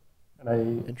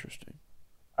 And Interesting.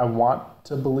 I want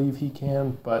to believe he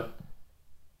can, but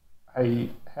I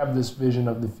have this vision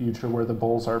of the future where the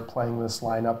Bulls are playing this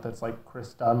lineup that's like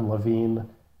Chris Dunn, LaVine,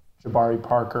 Jabari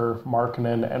Parker,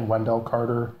 Markkanen, and Wendell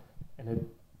Carter, and it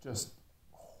just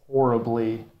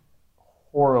horribly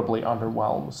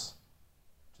underwhelms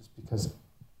just because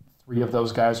 3 of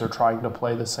those guys are trying to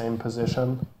play the same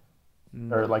position.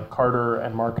 They're like Carter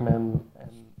and Markkanen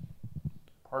and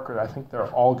Parker. I think they're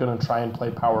all going to try and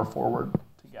play power forward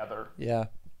together. Yeah.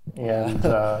 And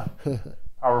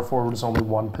power forward is only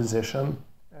one position,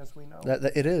 as we know.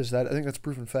 That it is. I think that's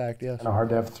proven fact, yes. And hard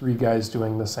to have 3 guys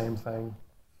doing the same thing.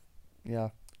 Yeah.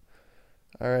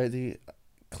 All right, the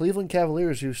Cleveland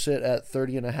Cavaliers, who sit at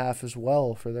 30.5 as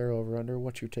well for their over-under.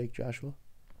 What's your take, Joshua?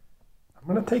 I'm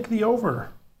going to take the over.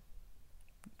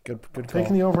 Good call.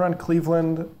 Taking the over on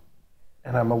Cleveland,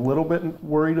 and I'm a little bit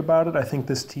worried about it. I think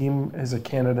this team is a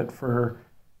candidate for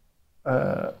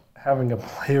having a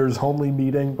players-only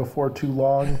meeting before too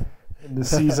long in the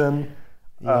season.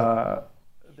 They're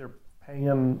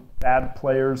paying bad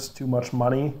players too much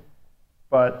money,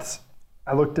 but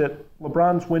I looked at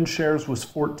LeBron's win shares was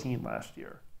 14 last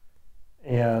year,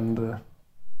 and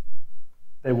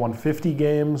they won 50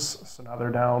 games, so now they're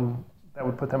down. That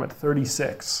would put them at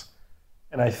 36,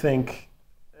 and I think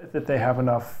that they have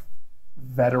enough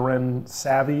veteran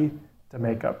savvy to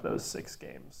make up those 6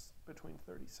 games between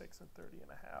 36 and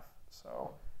 30.5.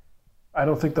 So I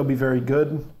don't think they'll be very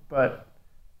good, but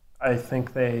I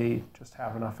think they just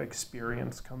have enough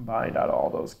experience combined out of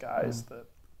all those guys that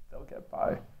they'll get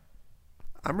by.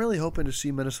 I'm really hoping to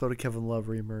see Minnesota Kevin Love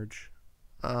reemerge.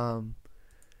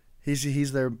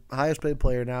 He's their highest paid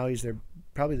player now. He's their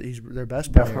best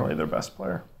player. Definitely their best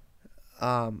player.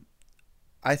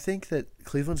 I think that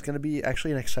Cleveland's going to be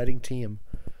actually an exciting team.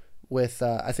 With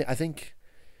I think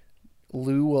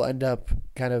Lou will end up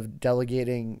kind of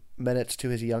delegating minutes to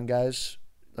his young guys.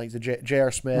 Like the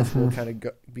J.R. Smith will kind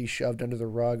of be shoved under the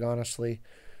rug, honestly.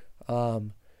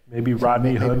 Maybe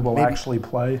Rodney Hood will actually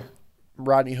play.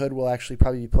 Rodney Hood will actually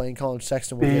probably be playing. Colin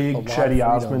Sexton will Big get a lot Chetty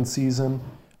of Osman season.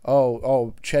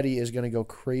 Oh, Chetty is going to go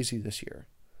crazy this year.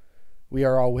 We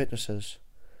are all witnesses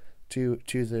to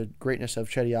the greatness of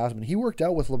Chetty Osman. He worked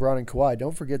out with LeBron and Kawhi.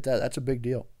 Don't forget that. That's a big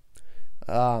deal.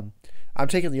 I'm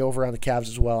taking the over on the Cavs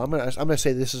as well. I'm gonna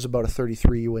say this is about a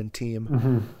 33-win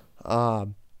team.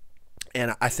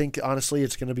 And I think honestly,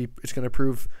 it's gonna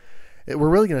prove. We're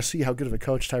really gonna see how good of a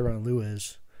coach Tyronn Lue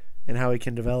is, and how he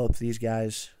can develop these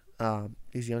guys,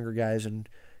 these younger guys, and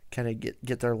kind of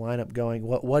get their lineup going.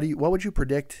 What would you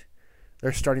predict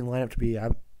their starting lineup to be?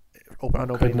 I'm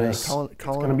on opening night. It's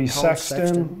going to be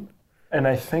Sexton, and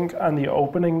I think on the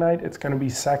opening night it's going to be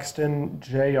Sexton,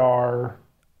 Jr.,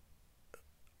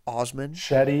 Osman,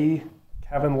 Shetty,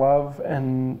 Kevin Love,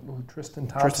 and Tristan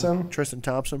Thompson. Tristan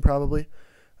Thompson probably.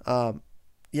 Yeah,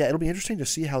 it'll be interesting to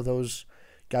see how those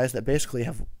guys that basically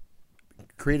have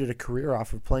created a career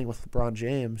off of playing with LeBron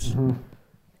James,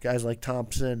 guys like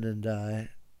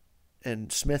Thompson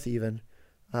and Smith even,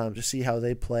 to see how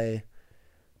they play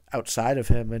outside of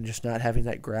him and just not having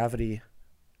that gravity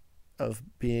of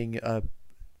being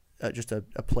just a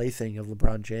plaything of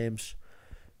LeBron James.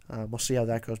 We'll see how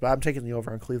that goes. But I'm taking the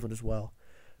over on Cleveland as well.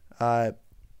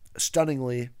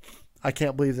 Stunningly, I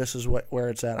can't believe this is where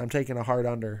it's at. I'm taking a hard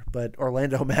under, but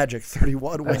Orlando Magic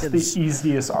 31 wins. That's the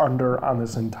easiest under on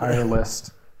this entire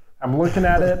list. I'm looking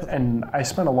at it, and I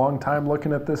spent a long time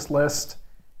looking at this list,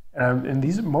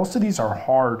 and most of these are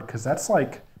hard because that's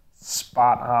like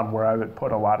spot on where I would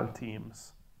put a lot of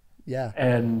teams. Yeah.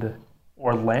 And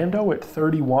Orlando at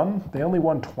 31, they only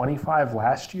won 25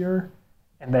 last year,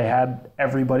 and they had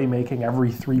everybody making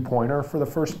every three-pointer for the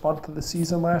first month of the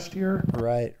season last year.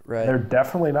 Right. They're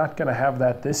definitely not going to have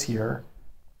that this year.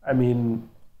 I mean,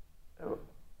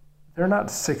 they're not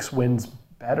 6 wins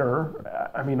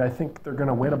better. I mean, I think they're going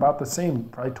to win about the same,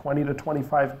 probably 20 to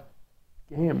 25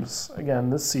 games again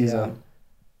this season. Yeah.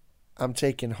 I'm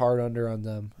taking hard under on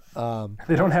them.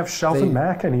 They don't have Shelton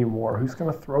Mack anymore. Who's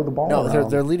going to throw the ball around? No,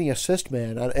 they're leading assist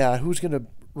man. Who's going to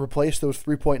replace those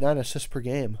 3.9 assists per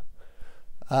game?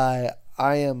 I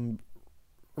am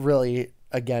really,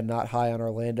 again, not high on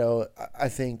Orlando. I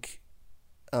think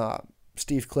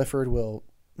Steve Clifford will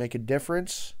make a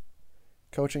difference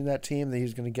coaching that team. That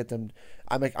he's going to get them.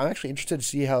 I'm actually interested to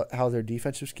see how their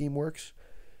defensive scheme works.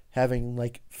 Having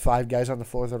like 5 guys on the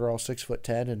floor that are all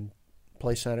 6'10" and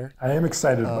play center. I am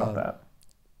excited about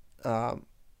that.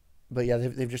 But yeah,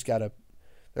 they've just got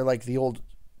they're like the old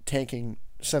tanking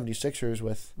 76ers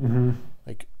with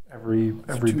like every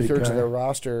 2/3 of their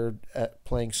roster at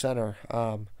playing center.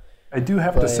 I do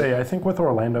have to say, I think with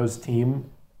Orlando's team,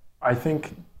 I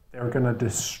think they're going to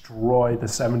destroy the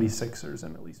 76ers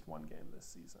in at least one game this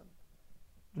season.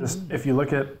 Just if you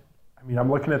look at,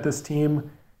 I'm looking at this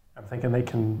team, I'm thinking they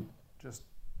can just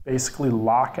basically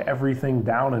lock everything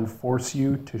down and force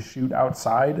you to shoot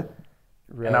outside.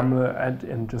 Right.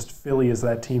 And just Philly is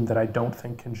that team that I don't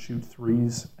think can shoot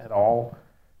threes at all.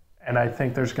 And I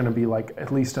think there's going to be like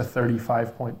at least a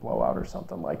 35-point blowout or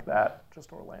something like that,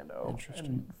 just Orlando. Interesting.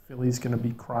 And Philly's going to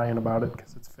be crying about it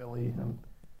because it's Philly. And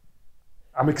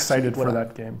I'm excited for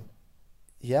that game.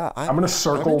 Yeah. I'm going to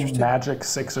circle Magic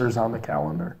Sixers on the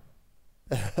calendar.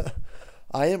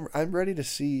 I'm ready to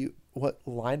see what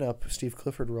lineup Steve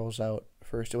Clifford rolls out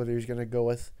first, whether he's going to go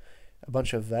with a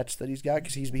bunch of vets that he's got,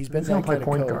 because he's been that kind of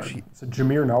point coach. Guard. Is it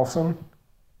Jameer Nelson?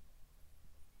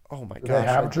 Oh my gosh! Do they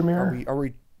have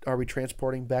Jameer? Are we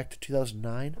transporting back to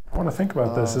 2009? I want to think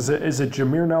about this. Is it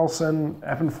Jameer Nelson,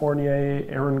 Evan Fournier,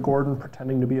 Aaron Gordon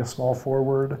pretending to be a small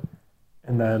forward,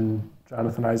 and then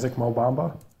Jonathan Isaac, Mo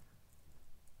Bamba?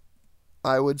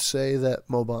 I would say that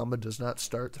Mo Bamba does not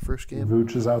start the first game.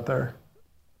 Vooch is out there.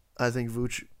 I think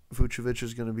Vucevic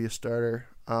is going to be a starter.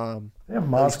 They have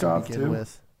Mozgov to too.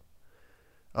 With.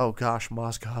 Oh gosh,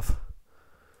 Mozgov.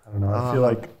 I don't know. I feel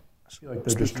like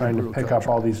they're just trying to pick up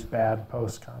all these bad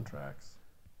post contracts.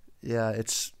 Yeah,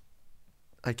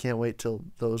 I can't wait till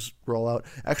those roll out.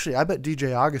 Actually, I bet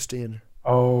DJ Augustine.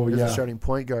 Oh is yeah, the starting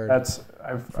point guard.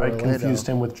 I confused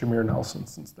him with Jameer Nelson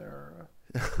since they're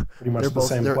pretty much the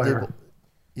same player.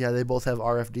 They both have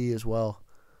RFD as well.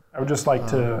 I would just like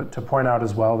to point out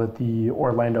as well that the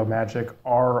Orlando Magic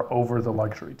are over the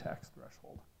luxury tax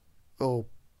threshold. Oh,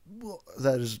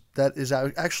 that is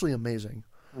actually amazing.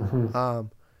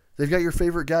 They've got your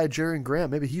favorite guy, Jaren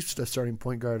Grant. Maybe he's a starting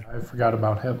point guard. I forgot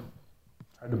about him.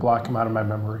 Tried to block him out of my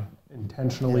memory.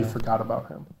 Intentionally forgot about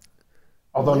him.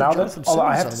 Although now although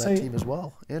I have to say, team as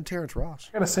well, and Terrence Ross.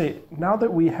 I gotta say, now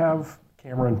that we have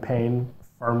Cameron Payne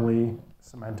firmly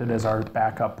cemented as our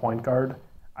backup point guard,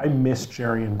 I miss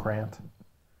Jaren Grant.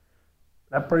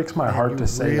 That breaks my heart to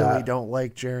say that. I really don't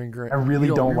like Jaren Grant. I really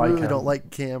don't like him. You really don't like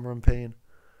Cameron Payne.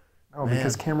 No,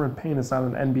 because Cameron Payne is not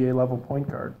an NBA level point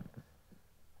guard.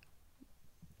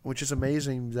 Which is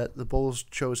amazing that the Bulls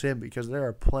chose him, because there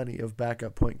are plenty of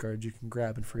backup point guards you can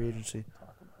grab in free agency.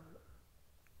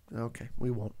 Okay, we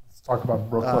won't. Let's talk about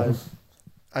Brooklyn.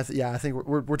 I think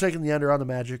we're taking the under on the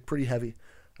Magic, pretty heavy.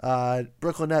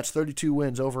 Brooklyn Nets 32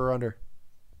 wins, over or under.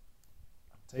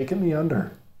 Taking the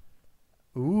under.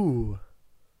 Ooh.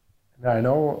 Now, I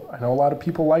know a lot of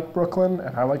people like Brooklyn,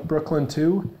 and I like Brooklyn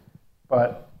too,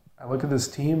 but I look at this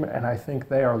team and I think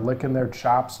they are licking their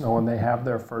chops knowing they have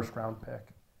their first round pick.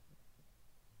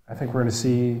 I think we're going to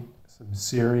see some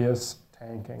serious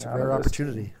tanking. It's a rare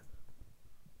opportunity.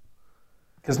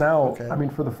 Because now, I mean,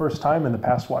 for the first time in the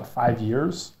past, 5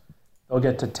 years, they'll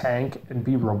get to tank and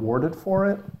be rewarded for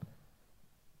it.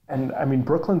 And, I mean,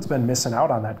 Brooklyn's been missing out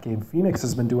on that game. Phoenix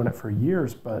has been doing it for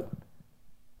years, but,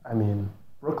 I mean,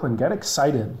 Brooklyn, get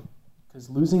excited because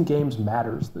losing games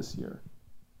matters this year.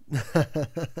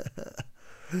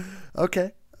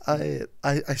 Okay. I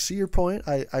see your point.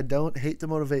 I don't hate the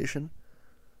motivation.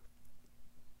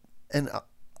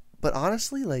 But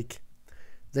honestly, like,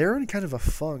 they're in kind of a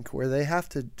funk where they have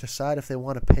to decide if they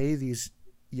want to pay these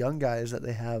young guys that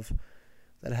they have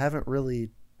that haven't really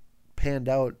panned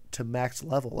out to max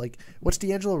level. Like, what's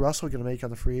D'Angelo Russell going to make on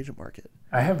the free agent market?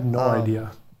 I have no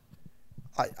idea.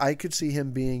 I could see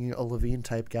him being a Levine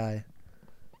type guy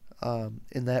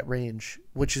in that range,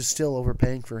 which is still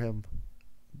overpaying for him.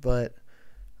 But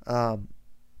I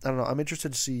don't know. I'm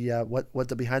interested to see what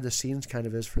the behind the scenes kind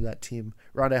of is for that team.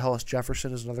 Rondé Hollis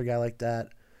Jefferson is another guy like that.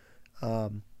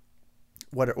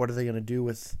 What are they going to do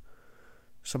with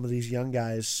some of these young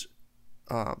guys?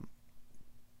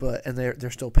 But they're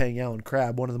still paying Allen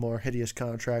Crabbe, one of the more hideous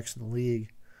contracts in the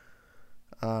league.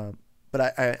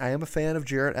 But I am a fan of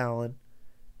Jarrett Allen.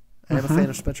 I am a fan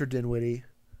of Spencer Dinwiddie.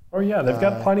 Oh yeah, they've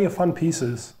got plenty of fun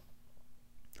pieces.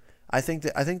 I think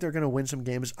they're going to win some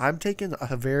games. I'm taking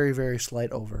a very, very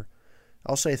slight over.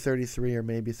 I'll say 33 or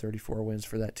maybe 34 wins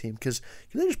for that team because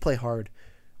they just play hard.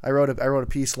 I wrote a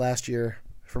piece last year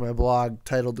for my blog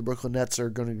titled "The Brooklyn Nets are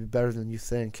going to be better than you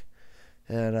think,"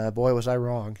 and boy was I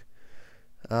wrong.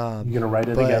 You going to write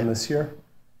it again this year?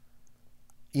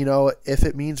 You know, if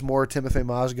it means more Timofey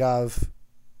Mozgov,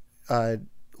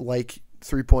 like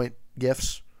 3-point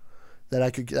gifts that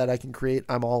I can create,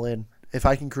 I'm all in. If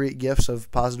I can create gifts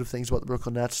of positive things about the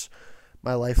Brooklyn Nets,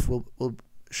 my life will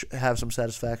have some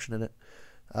satisfaction in it.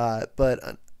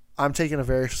 But I'm taking a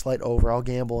very slight over. I'll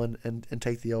gamble and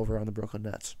take the over on the Brooklyn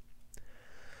Nets.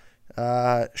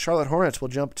 Charlotte Hornets will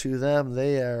jump to them.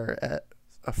 They are at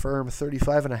a firm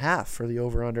 35.5 for the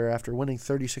over-under after winning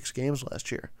 36 games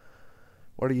last year.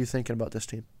 What are you thinking about this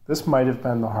team? This might have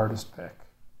been the hardest pick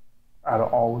out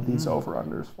of all of these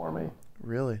over-unders for me.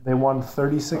 Really? They won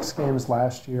 36 games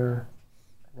last year.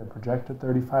 They're projected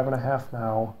 35.5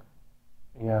 now.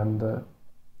 And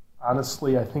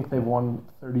honestly, I think they've won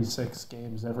 36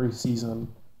 games every season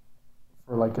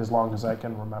for like as long as I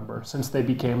can remember. Since they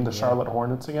became the Charlotte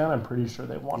Hornets again, I'm pretty sure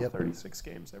they've won 36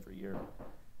 games every year.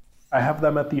 I have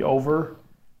them at the over.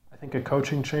 I think a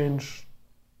coaching change,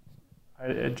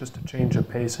 just a change of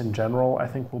pace in general, I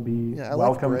think will be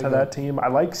welcome to that team. I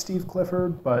like Steve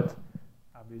Clifford, but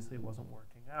obviously it wasn't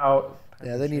working out.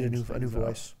 Yeah, they need a new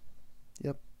voice.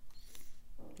 Yep,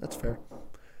 that's fair.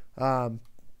 I'm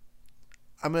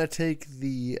gonna take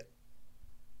the.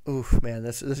 Oof, man,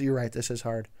 this you're right. This is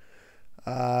hard.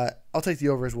 I'll take the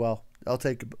over as well. I'll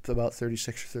take about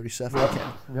 36 or 37.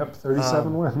 Yep,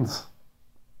 37 wins.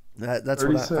 That's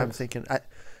 36. What I'm thinking.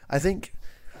 I think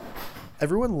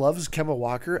everyone loves Kemba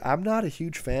Walker. I'm not a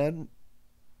huge fan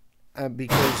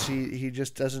because he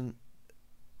just doesn't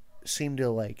seem to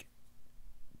like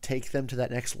take them to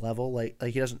that next level. Like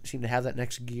he doesn't seem to have that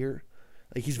next gear.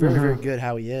 Like he's very very good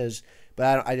how he is,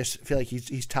 but I just feel like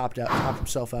he's topped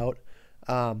himself out.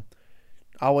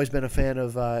 Always been a fan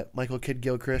of Michael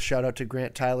Kidd-Gilchrist. Shout out to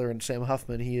Grant Tyler and Sam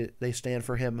Huffman. They stand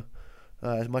for him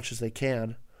as much as they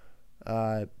can.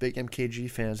 Big MKG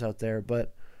fans out there,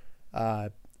 but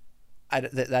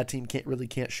that team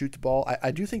can't shoot the ball.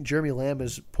 I do think Jeremy Lamb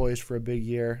is poised for a big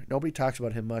year. Nobody talks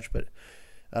about him much, but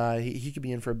he could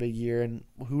be in for a big year, and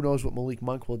who knows what Malik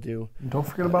Monk will do. Don't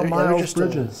forget about Miles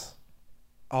Bridges.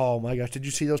 Oh my gosh! Did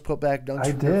you see those putback dunks?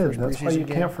 I did. That's why you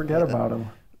can't forget about him.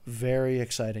 Very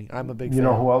exciting. I'm a big fan. You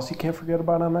know who else you can't forget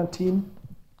about on that team?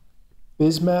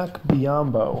 Bismack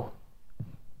Biyombo.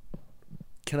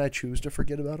 Can I choose to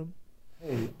forget about him?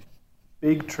 Hey,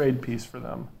 big trade piece for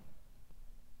them.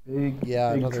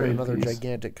 Another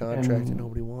gigantic contract that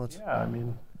nobody wants. Yeah, I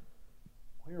mean,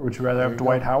 where would you rather have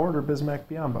Dwight Howard or Bismack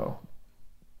Biyombo?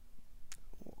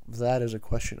 That is a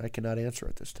question I cannot answer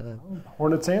at this time. Well,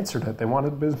 Hornets answered it. They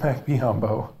wanted Bismack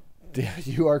Biyombo. Yeah,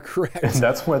 you are correct. And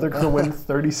that's why they're going to win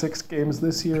 36 games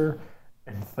this year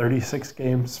and 36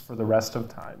 games for the rest of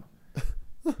time.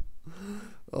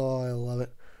 Oh, I love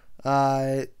it.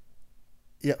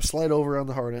 Slight over on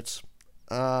the Hornets.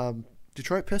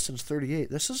 Detroit Pistons 38.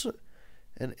 This is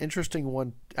an interesting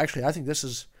one. Actually, I think this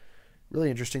is really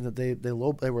interesting that they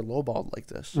were lowballed like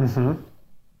this. Mm-hmm.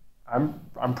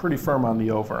 I'm pretty firm on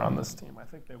the over on this team. I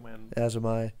think they win. As am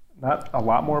I. Not a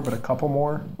lot more, but a couple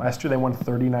more. Last year they won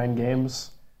 39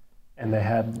 games, and they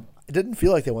had. It didn't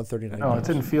feel like they won 39 No, games.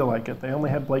 It didn't feel like it. They only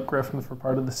had Blake Griffin for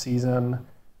part of the season.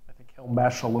 I think he'll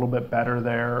mesh a little bit better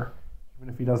there,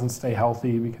 even if he doesn't stay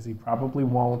healthy, because he probably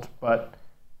won't. But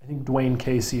I think Dwayne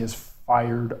Casey is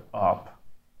fired up.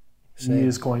 Same. He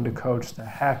is going to coach the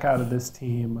heck out of this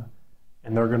team,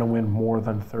 and they're going to win more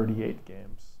than 38 games.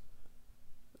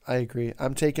 I agree.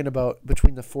 I'm taking about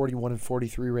between the 41 and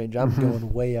 43 range. I'm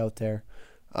going way out there.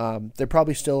 They're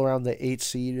probably still around the 8th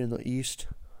seed in the East.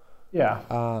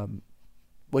 Yeah.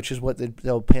 Which is what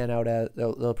they'll pan out as.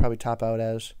 They'll probably top out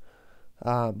as.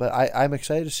 But I'm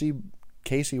excited to see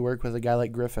Casey work with a guy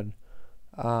like Griffin.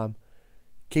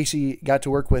 Casey got to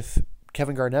work with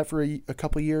Kevin Garnett for a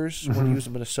couple years when he was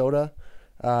in Minnesota.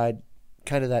 Kind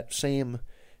of that same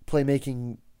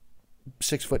playmaking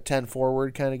 6'10"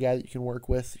 forward kind of guy that you can work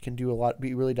with. Can do a lot,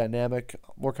 be really dynamic,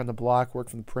 work on the block, work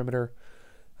from the perimeter.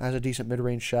 Has a decent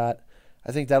mid-range shot.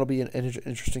 I think that'll be an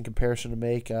interesting comparison to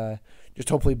make. Just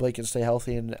hopefully Blake can stay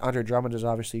healthy, and Andre Drummond is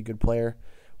obviously a good player.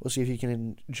 We'll see if he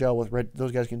can gel with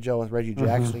those guys can gel with Reggie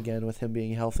Jackson again with him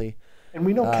being healthy. And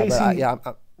we know Casey.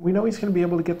 We know he's going to be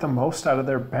able to get the most out of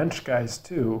their bench guys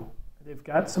too. They've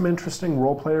got some interesting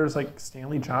role players like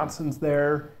Stanley Johnson's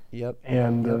there. Yep.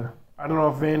 And I don't know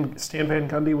if Stan Van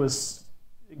Gundy was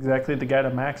exactly the guy to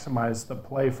maximize the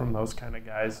play from those kind of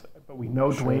guys, but we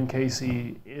know Dwayne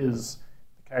Casey is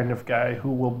the kind of guy who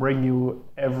will bring you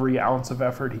every ounce of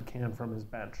effort he can from his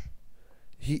bench.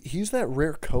 He's that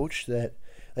rare coach that,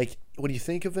 like, when you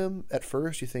think of him at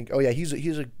first, you think, oh yeah,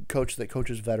 he's a coach that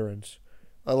coaches veterans,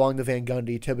 along the Van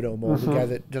Gundy, Thibodeau mold, the guy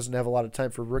that doesn't have a lot of time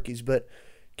for rookies. But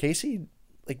Casey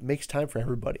makes time for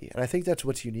everybody, and I think that's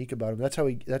what's unique about him. That's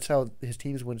how his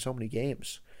teams win so many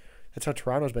games. That's how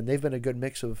Toronto's been. They've been a good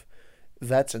mix of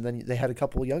vets, and then they had a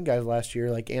couple of young guys last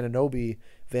year like Anunoby,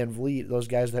 Van Vliet, those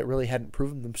guys that really hadn't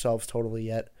proven themselves totally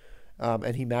yet.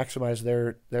 And he maximized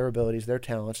their abilities, their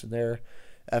talents, and their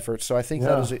efforts. So I think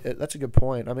that's a good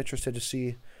point. I'm interested to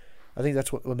see. I think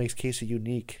that's what makes Casey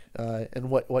unique, and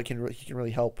what he can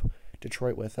really help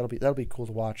Detroit with. That'll be cool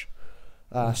to watch.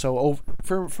 So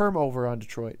firm over on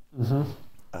Detroit.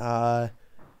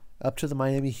 Up to the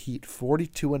Miami Heat,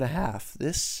 42.5.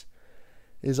 This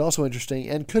is also interesting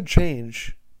and could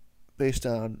change based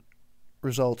on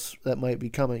results that might be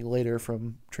coming later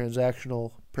from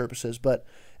transactional purposes. But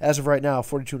as of right now,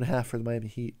 42.5 for the Miami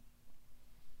Heat.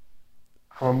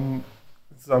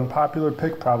 It's an unpopular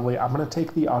pick probably. I'm going to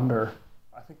take the under.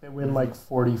 I think they win like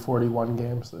 40, 41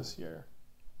 games this year.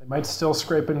 They might still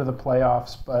scrape into the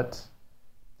playoffs, but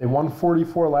they won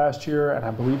 44 last year, and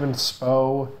I believe in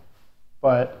Spo.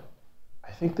 But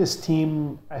I think this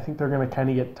team, they're going to kind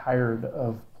of get tired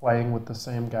of playing with the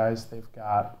same guys they've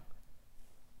got.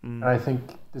 And I think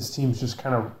this team's just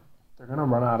they're going to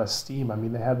run out of steam. I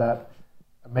mean, they had that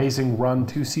amazing run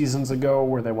 2 seasons ago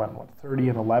where they went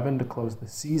 30-11 to close the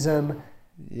season.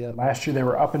 Yeah. Last year they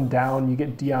were up and down. You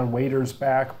get Dion Waiters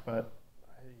back, but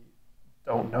I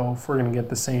don't know if we're going to get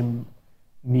the same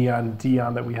neon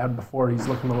Dion that we had before. He's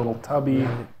looking a little tubby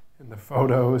in the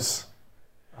photos.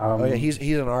 He's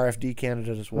an RFD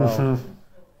candidate as well.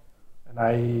 And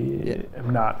I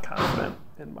am not confident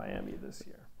in Miami this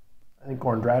year. I think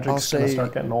Goran Dragic's going to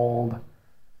start getting old.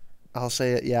 I'll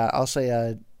say it. Yeah, I'll say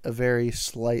a very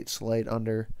slight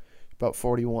under, about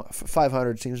 41.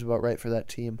 500 seems about right for that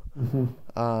team.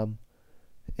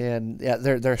 And yeah,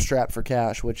 they're strapped for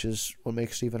cash, which is what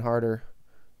makes it even harder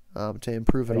to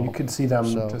improve it all. You could see them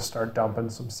to start dumping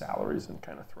some salaries and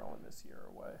kind of throwing this year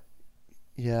away.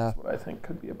 Yeah, that's what I think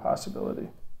could be a possibility.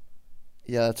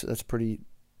 Yeah, that's a pretty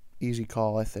easy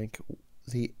call. I think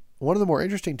one of the more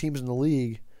interesting teams in the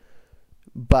league,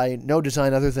 by no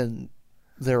design other than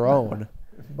their own,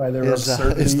 by their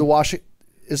is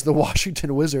the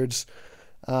Washington Wizards.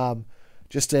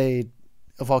 Just a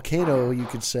volcano, you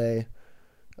could say,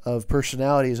 of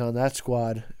personalities on that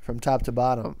squad from top to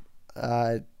bottom.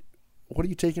 What are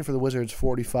you taking for the Wizards?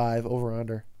 45 over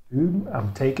under. Dude,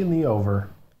 I'm taking the over.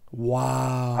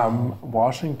 Wow.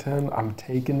 Washington. I'm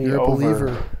taking the You're over. You're a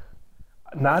believer.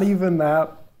 Not even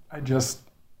that.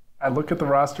 I look at the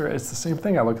roster. It's the same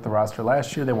thing. I look at the roster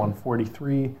last year. They won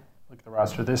 43. Look at the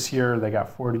roster this year. They got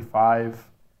 45.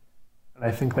 And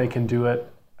I think they can do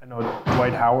it. I know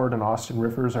Dwight Howard and Austin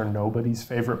Rivers are nobody's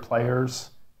favorite players,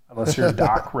 unless you're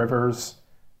Doc Rivers.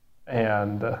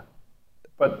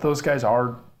 But those guys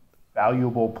are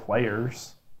valuable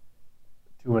players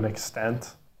to an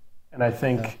extent. And I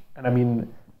think, and I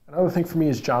mean, another thing for me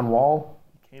is John Wall.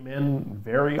 He came in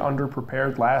very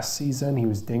underprepared last season. He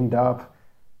was dinged up.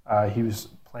 He was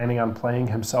planning on playing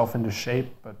himself into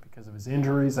shape, but because of his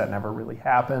injuries, that never really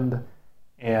happened.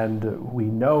 And we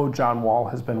know John Wall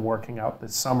has been working out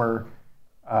this summer,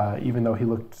 even though he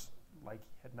looked like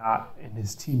he had not in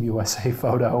his Team USA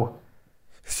photo.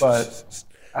 But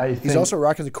I think he's also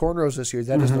rocking the cornrows this year.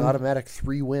 That is an automatic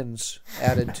 3 wins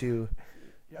added to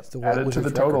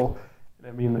the total.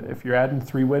 I mean, if you're adding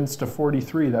 3 wins to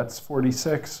 43, that's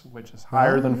 46, which is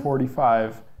higher than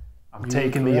 45. I'm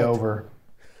taking the over.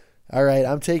 All right,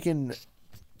 I'm taking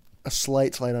a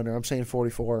slight under. I'm saying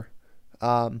 44.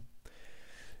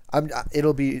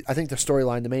 It'll be. I think the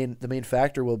storyline, the main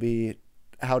factor will be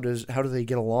how do they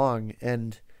get along,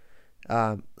 and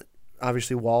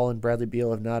obviously Wall and Bradley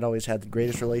Beal have not always had the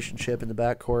greatest relationship in the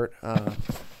backcourt,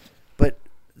 but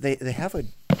they have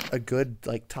a good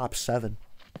like top 7,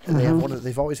 and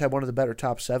they've always had one of the better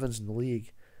top 7s in the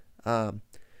league, and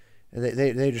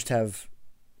they just have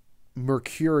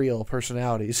mercurial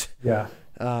personalities. Yeah.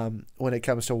 When it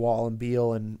comes to Wall and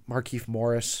Beal and Markieff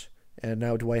Morris and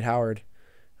now Dwight Howard.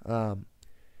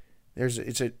 There's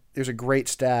a great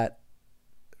stat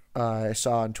I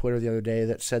saw on Twitter the other day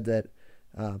that said that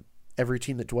every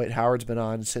team that Dwight Howard's been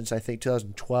on since I think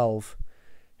 2012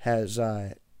 has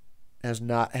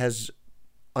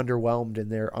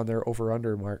underwhelmed on their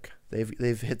over-under mark.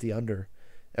 They've hit the under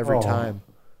every time.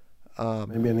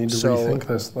 Maybe I need to rethink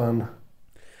this then.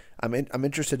 I'm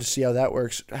interested to see how that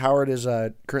works. Howard is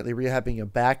currently rehabbing a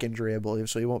back injury, I believe,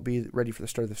 so he won't be ready for the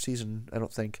start of the season, I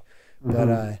don't think.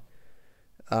 But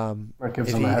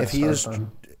if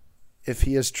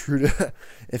he is true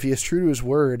to his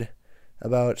word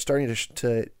about starting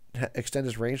to extend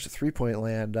his range to 3-point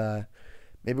land,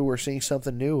 maybe we're seeing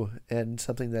something new and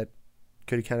something that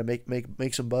could kind of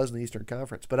make some buzz in the Eastern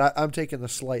Conference. But I'm taking the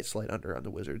slight under on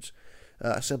the Wizards,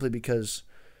 simply because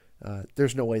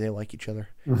there's no way they like each other.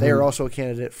 They are also a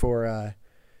candidate for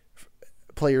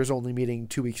players only meeting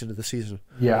 2 weeks into the season.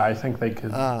 Yeah, I think they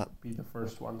could be the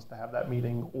first ones to have that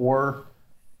meeting, or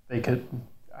I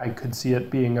could see it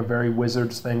being a very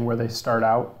Wizards thing where they start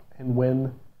out and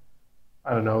win,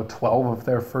 12 of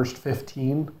their first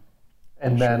 15,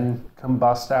 and then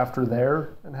combust after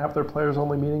there and have their players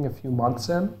only meeting a few months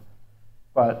in.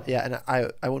 But yeah, and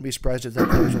I wouldn't be surprised if that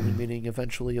players only meeting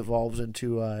eventually evolves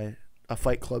into a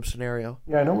Fight Club scenario.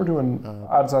 Yeah, I know we're doing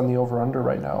odds on the over-under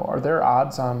right now. Are there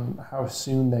odds on how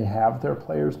soon they have their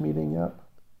players meeting yet?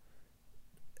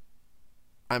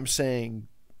 I'm saying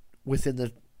within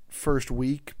the first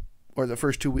week or the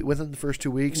first 2 weeks. Within the first 2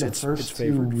 weeks, it's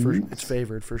favored. It's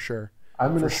favored for sure.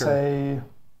 I'm going to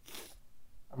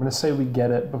say we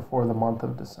get it before the month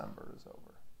of December is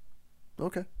over.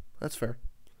 Okay, that's fair.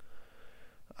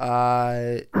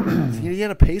 The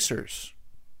Indiana Pacers.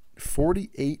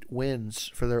 48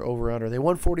 wins for their over-under. They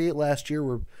won 48 last year.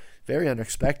 Were very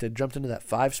unexpected. Jumped into that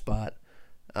 5 spot.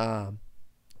 But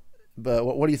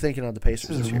what are you thinking on the Pacers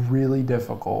this year? This is really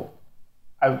difficult.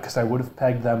 Because I would have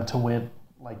pegged them to win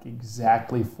like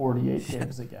exactly 48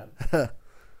 games again.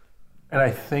 And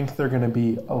I think they're going to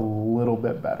be a little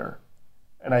bit better.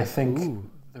 And I think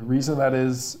the reason that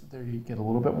is they get a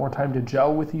little bit more time to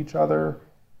gel with each other.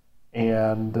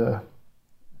 And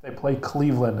they play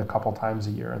Cleveland a couple times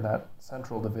a year in that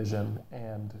Central Division,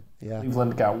 and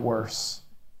Cleveland got worse.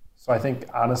 So I think,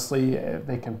 honestly,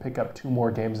 they can pick up 2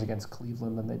 more games against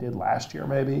Cleveland than they did last year,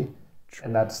 maybe. True.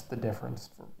 And that's the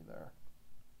difference for me there.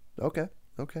 Okay.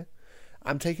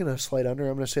 I'm taking a slight under.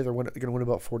 I'm going to say they're going to win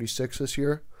about 46 this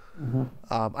year.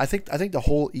 I think the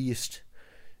whole East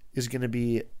is going to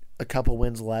be a couple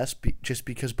wins less just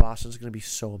because Boston's going to be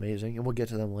so amazing, and we'll get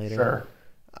to them later.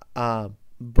 Sure.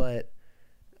 But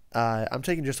I'm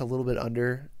taking just a little bit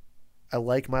under. I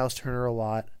like Miles Turner a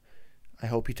lot. I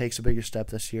hope he takes a bigger step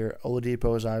this year.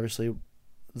 Oladipo is obviously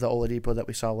the Oladipo that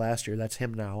we saw last year. That's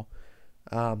him now.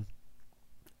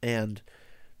 And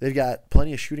they've got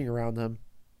plenty of shooting around them.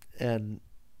 And,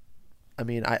 I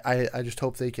mean, I just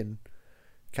hope they can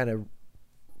kind of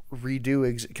redo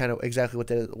exactly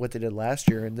what they did last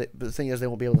year. And but the thing is, they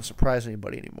won't be able to surprise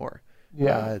anybody anymore.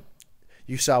 Yeah.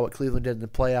 You saw what Cleveland did in the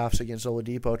playoffs against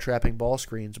Oladipo, trapping ball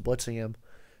screens, blitzing him,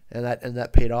 and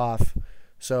that paid off.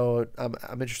 So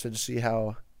I'm interested to see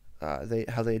how they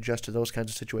adjust to those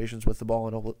kinds of situations with the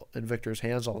ball in Victor's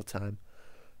hands all the time.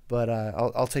 But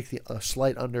I'll take a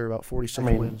slight under, about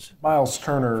 46 wins. Miles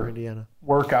Turner, for Indiana.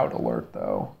 Workout alert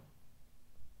though.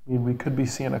 I mean, we could be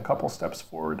seeing a couple steps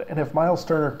forward, and if Miles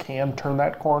Turner can turn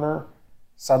that corner,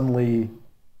 suddenly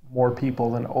more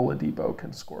people than Oladipo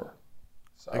can score.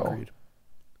 So. Agreed.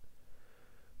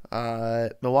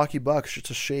 Milwaukee Bucks, just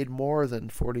a shade more than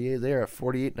 48. They're at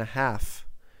 48.5,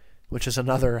 which is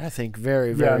another, I think,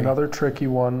 very, very another tricky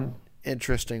one.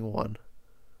 Interesting one.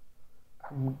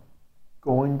 I'm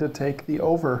going to take the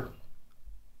over.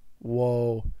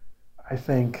 Whoa. I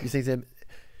think. You think they?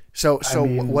 So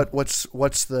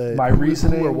what's the my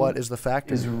reasoning or what is the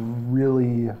factor? Is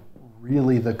really,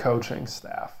 really the coaching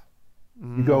staff.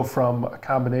 You go from a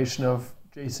combination of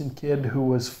Jason Kidd, who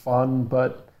was fun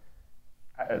but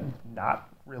not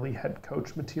really head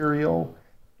coach material,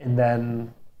 and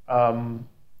then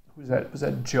who's that? Was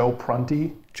that Joe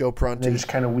Prunty? Joe Prunty. They just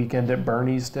kind of weekend at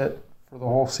Bernie's it for the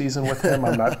whole season with him.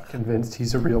 I'm not convinced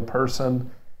he's a real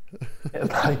person.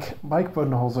 Like Mike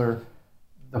Budenholzer,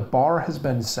 the bar has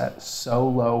been set so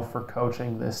low for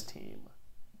coaching this team.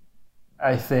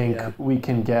 I think we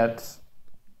can get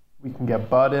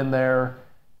Bud in there,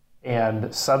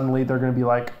 and suddenly they're going to be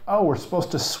like, oh, we're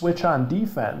supposed to switch on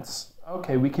defense.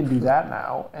 Okay, we can do that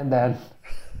now. And then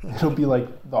it'll be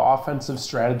like the offensive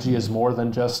strategy is more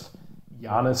than just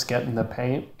Giannis getting the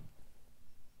paint.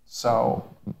 So,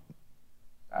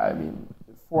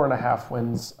 4.5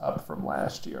 wins up from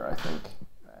last year, I think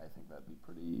that'd be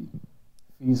pretty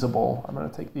feasible. I'm going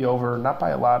to take the over, not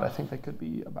by a lot. I think they could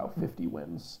be about 50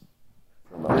 wins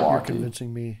for Milwaukee.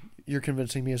 You're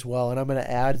convincing me as well, and I'm going to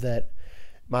add that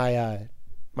my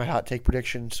hot take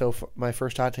prediction. So my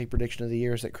first hot take prediction of the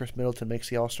year is that Chris Middleton makes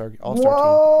the All-Star team.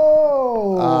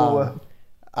 Whoa!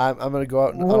 I'm going to go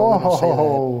out and say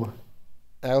that.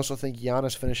 I also think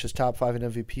Giannis finishes top 5 in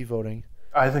MVP voting.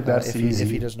 I think that's easy if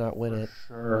he does not win it.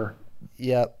 Sure.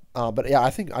 Yep. But yeah, I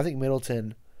think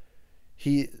Middleton.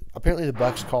 He apparently the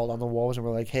Bucks called on the walls and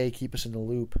were like, "Hey, keep us in the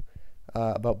loop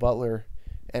about Butler."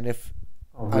 And if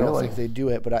I don't think they do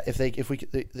it, but if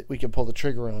we can pull the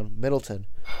trigger on Middleton,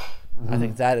 I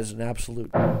think that is an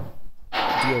absolute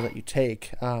deal that you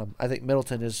take. I think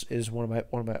Middleton is another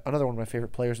one of my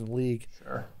favorite players in the league.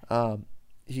 Sure.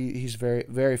 He's very,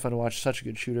 very fun to watch. Such a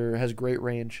good shooter. Has great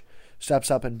range.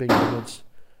 Steps up in big moments.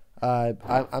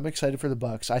 I'm excited for the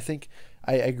Bucks. I think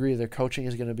I agree. Their coaching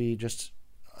is going to be just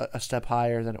a step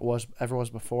higher than it ever was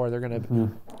before. They're going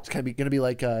to it's going to be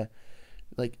like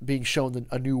being shown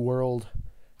a new world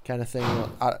kind of thing,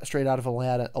 straight out of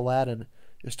Aladdin.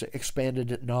 Just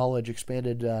expanded knowledge,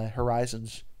 expanded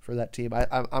horizons for that team.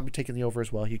 I'm taking the over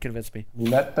as well. You convinced me.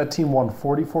 That team won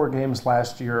 44 games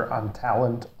last year on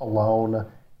talent alone,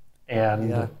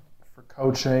 and for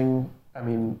coaching,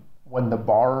 when the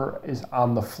bar is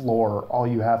on the floor, all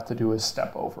you have to do is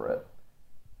step over it.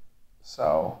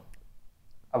 So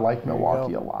I like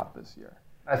Milwaukee a lot this year.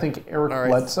 I think Eric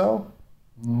Bledsoe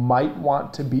might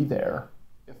want to be there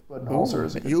if Budenholzer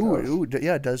is a good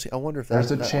coach. Does he? I wonder if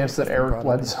there's a chance that Eric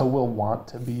Bledsoe will want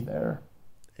to be there.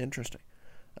 Interesting.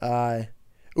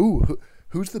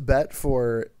 Who's the bet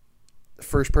for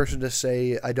first person to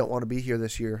say I don't want to be here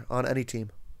this year on any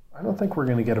team? I don't think we're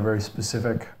going to get a very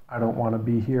specific I don't want to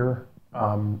be here.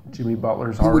 Jimmy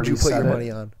Butler's already said it.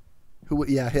 Who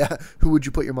would you put your money on? Who would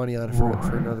you put your money on for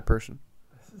another person?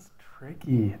 This is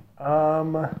tricky.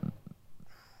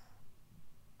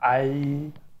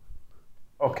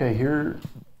 Here,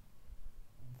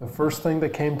 the first thing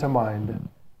that came to mind,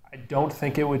 I don't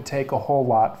think it would take a whole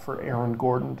lot for Aaron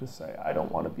Gordon to say, I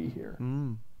don't want to be here.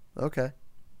 Okay.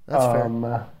 That's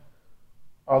fair.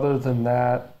 Other than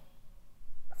that,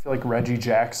 I feel like Reggie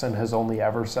Jackson has only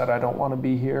ever said, I don't want to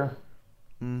be here.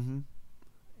 Mm-hmm.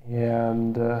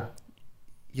 And...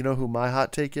 you know who my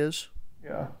hot take is?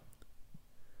 Yeah.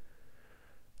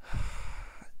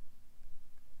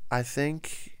 I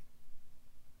think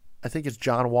it's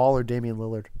John Wall or Damian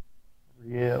Lillard.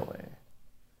 Really?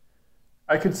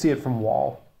 I could see it from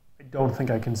Wall. I don't think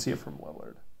I can see it from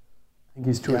Lillard. I think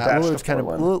he's too attached Lillard's to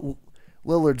Portland.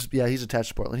 Lillard's he's attached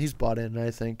to Portland. He's bought in, I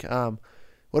think.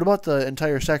 What about the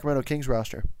entire Sacramento Kings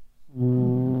roster?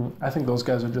 I think those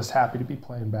guys are just happy to be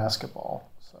playing basketball.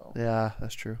 So yeah,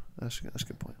 that's true. That's a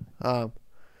good point. All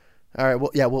right.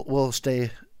 Well, yeah, we'll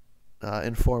stay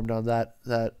informed on that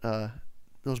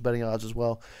those betting odds as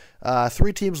well.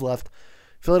 3 teams left.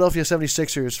 Philadelphia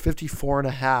 76ers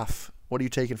 54.5. What are you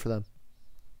taking for them?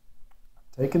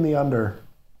 Taking the under.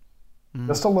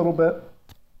 Just a little bit,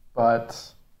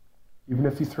 but even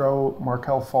if you throw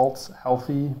Markelle Fultz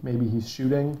healthy, maybe he's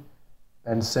shooting.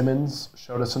 Ben Simmons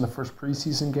showed us in the first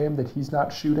preseason game that he's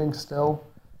not shooting still.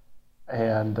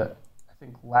 And I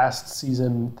think last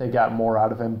season they got more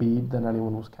out of Embiid than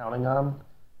anyone was counting on.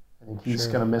 I think he's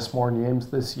going to miss more games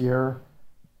this year.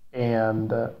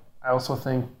 And I also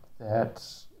think that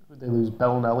they lose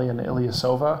Bellinelli and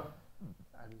Ilyasova.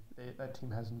 That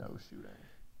team has no shooting.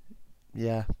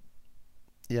 Yeah.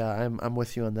 Yeah, I'm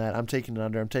with you on that. I'm taking it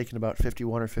under. I'm taking about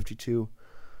 51 or 52.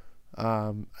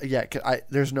 Yeah,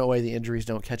 there's no way the injuries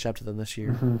don't catch up to them this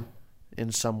year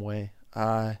in some way.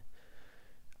 I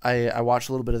watched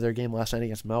a little bit of their game last night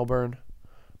against Melbourne.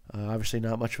 Obviously,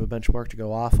 not much of a benchmark to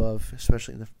go off of,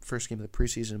 especially in the first game of the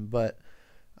preseason. But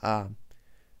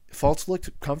Fultz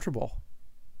looked comfortable.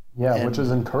 Yeah, which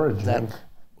is encouraging.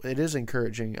 It is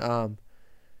encouraging. I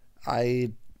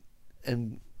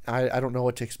don't know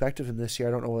what to expect of him this year.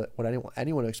 I don't know what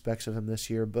anyone expects of him this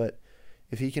year. But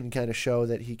if he can kind of show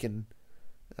that he can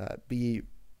be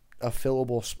a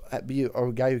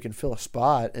guy who can fill a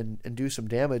spot and do some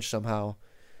damage somehow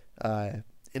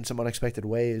in some unexpected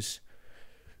ways,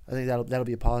 I think that'll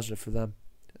be a positive for them.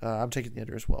 I'm taking the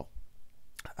under as well.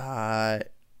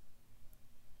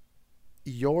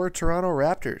 Your Toronto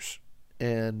Raptors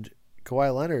and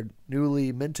Kawhi Leonard,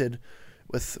 newly minted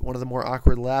with one of the more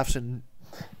awkward laughs in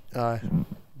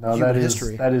human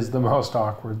history. That is the most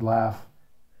awkward laugh.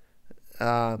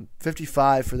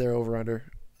 55 for their over-under.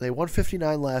 They won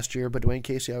 59 last year, but Dwayne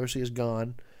Casey obviously is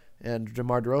gone, and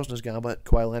DeMar DeRozan is gone, but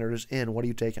Kawhi Leonard is in. What are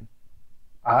you taking?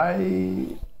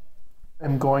 I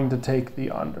am going to take the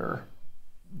under.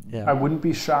 Yeah. I wouldn't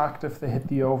be shocked if they hit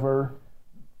the over,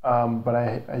 but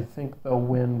I think they'll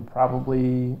win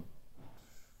probably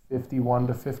 51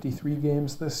 to 53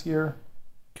 games this year.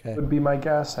 Okay. Would be my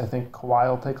guess. I think Kawhi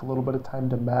will take a little bit of time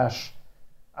to mesh.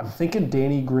 I'm thinking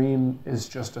Danny Green is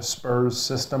just a Spurs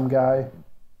system guy.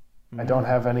 I don't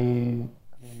have any.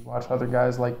 I mean, you watch other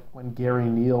guys like when Gary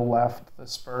Neal left the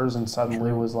Spurs and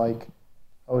suddenly was like,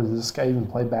 oh, does this guy even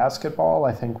play basketball?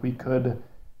 I think we could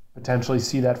potentially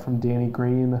see that from Danny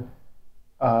Green.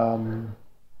 And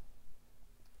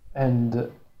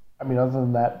I mean, other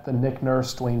than that, the Nick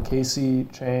Nurse, Dwayne Casey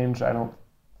change, I don't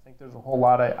think there's a whole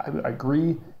lot. I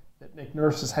agree that Nick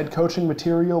Nurse is head coaching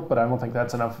material, but I don't think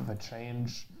that's enough of a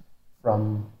change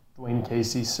from Dwayne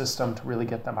Casey's system to really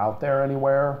get them out there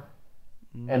anywhere.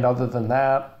 And other than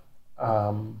that,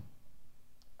 I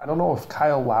don't know if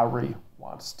Kyle Lowry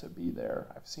wants to be there.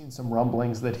 I've seen some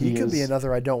rumblings that he could be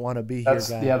another I don't want to be here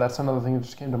guy. Yeah, that's another thing that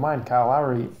just came to mind. Kyle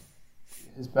Lowry,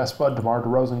 his best bud, DeMar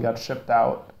DeRozan, got shipped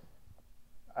out.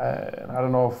 And I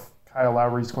don't know if Kyle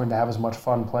Lowry's going to have as much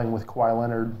fun playing with Kawhi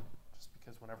Leonard, just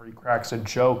because whenever he cracks a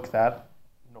joke, that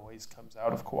noise comes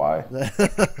out of Kawhi.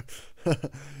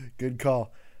 Good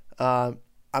call.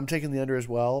 I'm taking the under as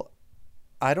well.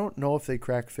 I don't know if they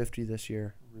crack 50 this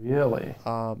year. Really?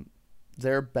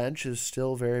 Their bench is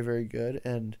still very, very good,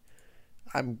 and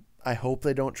I hope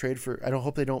they don't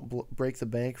break the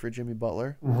bank for Jimmy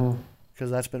Butler,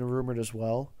 because that's been rumored as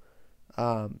well.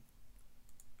 But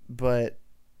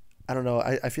I don't know.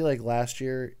 I feel like last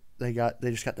year they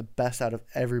just got the best out of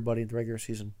everybody in the regular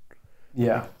season.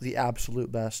 Yeah, like the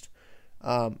absolute best.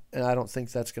 And I don't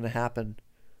think that's going to happen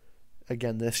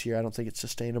again this year. I don't think it's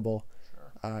sustainable.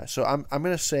 So I'm going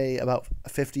to say about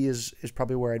 50 is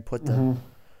probably where I'd put them.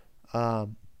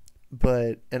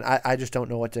 But I just don't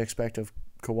know what to expect of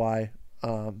Kawhi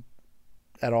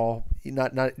at all.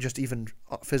 Not just even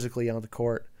physically on the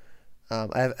court.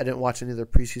 I didn't watch any of their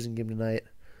preseason game tonight,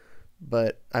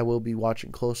 but I will be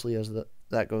watching closely as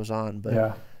that goes on. But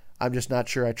yeah. I'm just not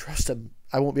sure I trust him.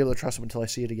 I won't be able to trust him until I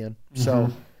see it again.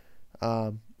 So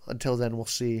until then, we'll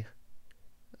see.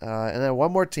 And then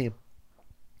one more team.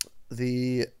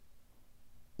 The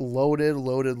loaded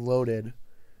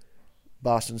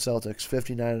Boston Celtics,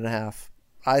 59.5.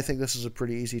 I think this is a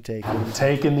pretty easy take. I'm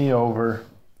taking the over.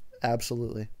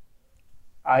 Absolutely.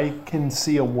 I can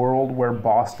see a world where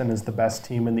Boston is the best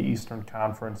team in the Eastern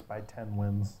Conference by 10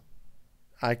 wins.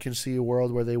 I can see a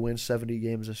world where they win 70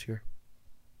 games this year.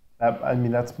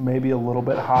 That's maybe a little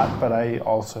bit hot, but I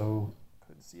also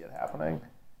could see it happening.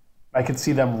 I could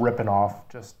see them ripping off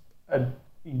just an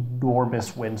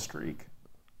enormous win streak.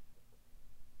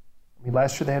 I mean,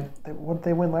 last year what did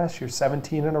they win last year?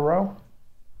 17 in a row?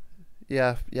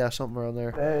 Yeah, something around there.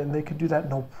 And they could do that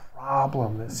no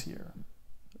problem this year.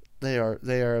 They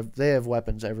have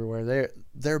weapons everywhere.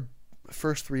 Their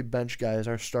first three bench guys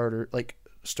are starter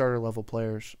level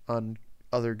players on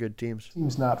other good teams.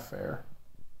 Seems not fair.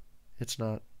 It's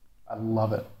not. I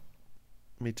love it.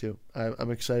 Me too.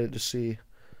 I'm excited to see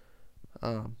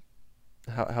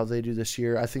how they do this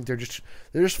year. I think they're just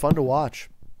fun to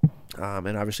watch.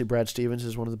 And obviously Brad Stevens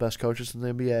is one of the best coaches in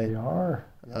the NBA. They are.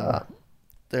 Yeah.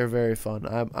 They're very fun.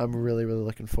 I'm really, really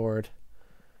looking forward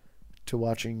to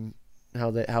watching how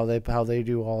they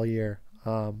do all year.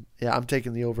 I'm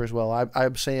taking the over as well.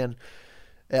 I'm saying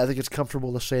I think it's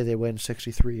comfortable to say they win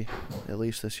 63 at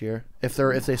least this year if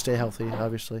they stay healthy,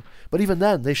 obviously. But even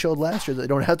then, they showed last year that they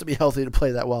don't have to be healthy to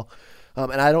play that well.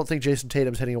 And I don't think Jason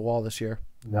Tatum's hitting a wall this year.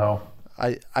 No.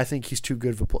 I think he's too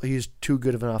good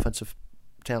of an offensive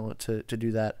talent to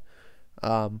do that.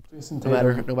 No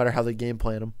matter how they game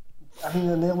plan him. I mean,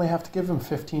 and they only have to give him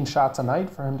 15 shots a night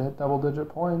for him to hit double-digit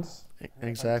points.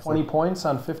 Exactly. Like 20 points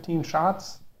on 15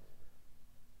 shots.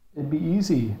 It'd be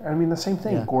easy. I mean, the same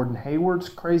thing. Yeah. Gordon Hayward's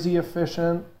crazy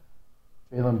efficient.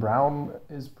 Jaylen Brown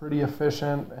is pretty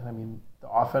efficient. And, I mean, the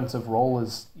offensive role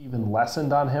is even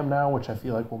lessened on him now, which I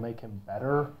feel like will make him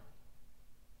better.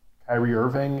 Kyrie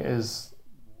Irving is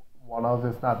one of,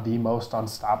 if not the most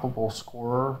unstoppable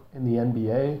scorer in the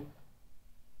NBA.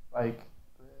 Like,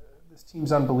 this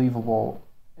team's unbelievable,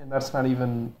 and that's not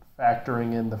even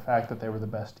factoring in the fact that they were the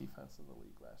best defense in the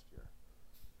league last year.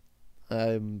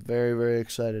 I'm very, very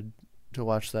excited to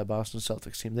watch that Boston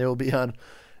Celtics team. They will be on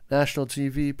national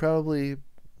TV probably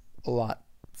a lot,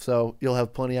 so you'll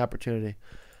have plenty of opportunity.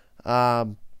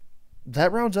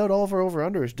 That rounds out all of our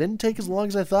over-unders. Didn't take as long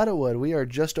as I thought it would. We are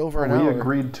just over an hour. We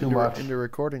agreed too much into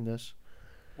recording this.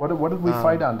 What did we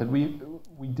fight on? Did we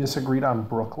disagreed on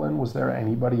Brooklyn? Was there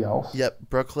anybody else? Yep,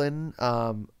 Brooklyn,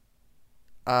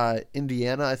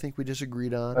 Indiana. I think we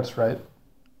disagreed on. That's right.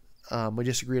 We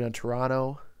disagreed on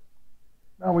Toronto.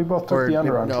 No, we both took the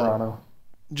under on Toronto.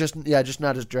 Just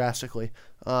not as drastically.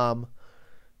 What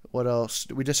else?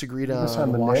 We disagreed on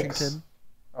Washington. Knicks.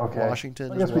 Okay.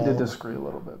 Washington. I guess we did disagree a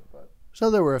little bit, but so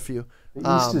there were a few.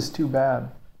 The East is too bad.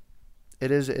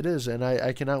 It is, and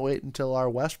I cannot wait until our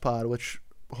West pod, which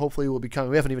hopefully will be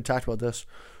coming. We haven't even talked about this.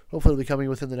 Hopefully, it'll be coming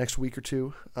within the next week or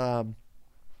two, and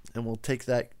we'll take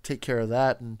care of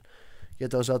that and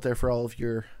get those out there for all of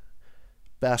your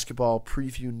basketball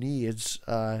preview needs,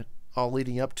 all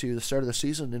leading up to the start of the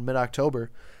season in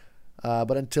mid-October.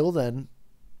 But until then,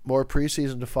 more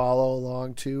preseason to follow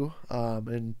along too,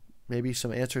 and maybe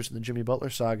some answers in the Jimmy Butler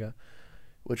saga,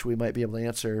 which we might be able to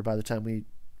answer by the time we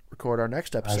record our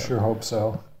next episode. I sure hope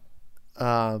so.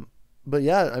 But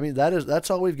yeah, I mean that's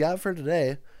all we've got for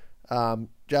today.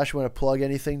 Josh, you want to plug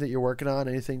anything that you're working on?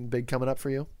 Anything big coming up for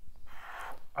you?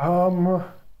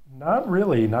 Not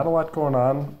really. Not a lot going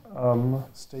on.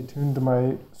 Stay tuned to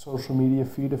my social media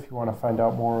feed if you want to find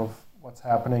out more of what's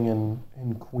happening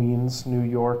in Queens, New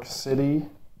York City.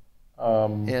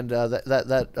 And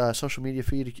that social media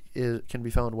feed can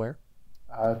be found where?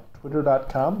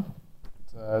 Twitter.com.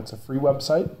 It's a free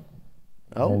website.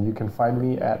 Oh. And you can find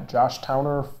me at Josh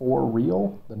Towner for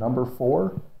real, the number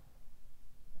 4.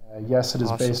 Yes, it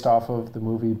is awesome. Based off of the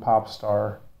movie Pop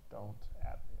Star. Don't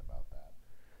at me about that.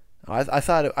 I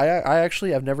thought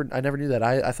I never knew that.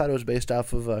 I thought it was based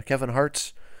off of Kevin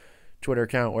Hart's Twitter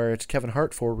account where it's Kevin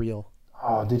Hart for real.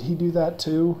 Oh, did he do that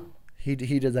too? He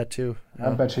did that too.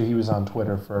 Yeah. I bet you he was on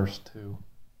Twitter first too.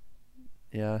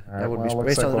 Yeah, right, I wouldn't be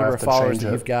based on the number of followers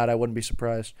that you've got. I wouldn't be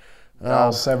surprised.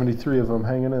 All 73 of them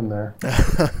hanging in there.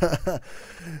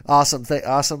 Awesome,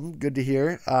 awesome. Good to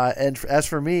hear. And as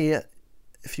for me,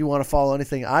 if you want to follow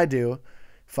anything I do,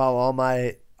 follow all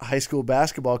my high school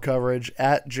basketball coverage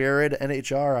at Jared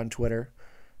NHR on Twitter.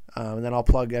 And then I'll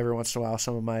plug every once in a while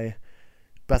some of my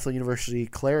Bethel University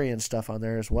Clarion stuff on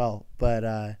there as well. But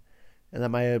and then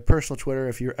my personal Twitter,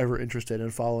 if you're ever interested in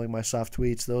following my soft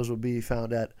tweets, those will be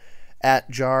found at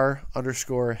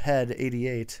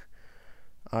jar_head88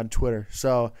 on Twitter.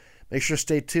 So make sure to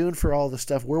stay tuned for all the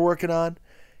stuff we're working on.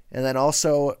 And then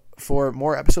also for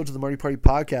more episodes of the Marty Party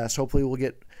Podcast. Hopefully we'll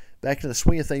get back into the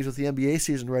swing of things with the NBA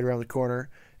season right around the corner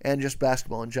and just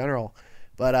basketball in general.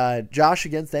 But Josh,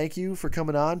 again, thank you for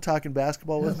coming on, talking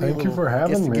basketball with me. Thank you for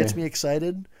having me. Gets me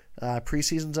excited.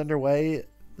 Preseason's underway.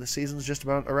 The season's just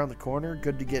about around the corner.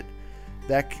 Good to get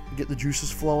back, get the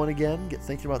juices flowing again, get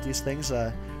thinking about these things.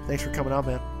 Thanks for coming on,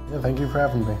 man. Yeah, thank you for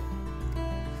having me.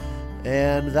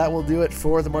 And that will do it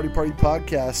for the Marty Party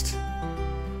Podcast.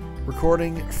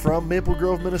 Recording from Maple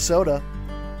Grove, Minnesota.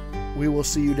 We will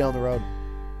see you down the road.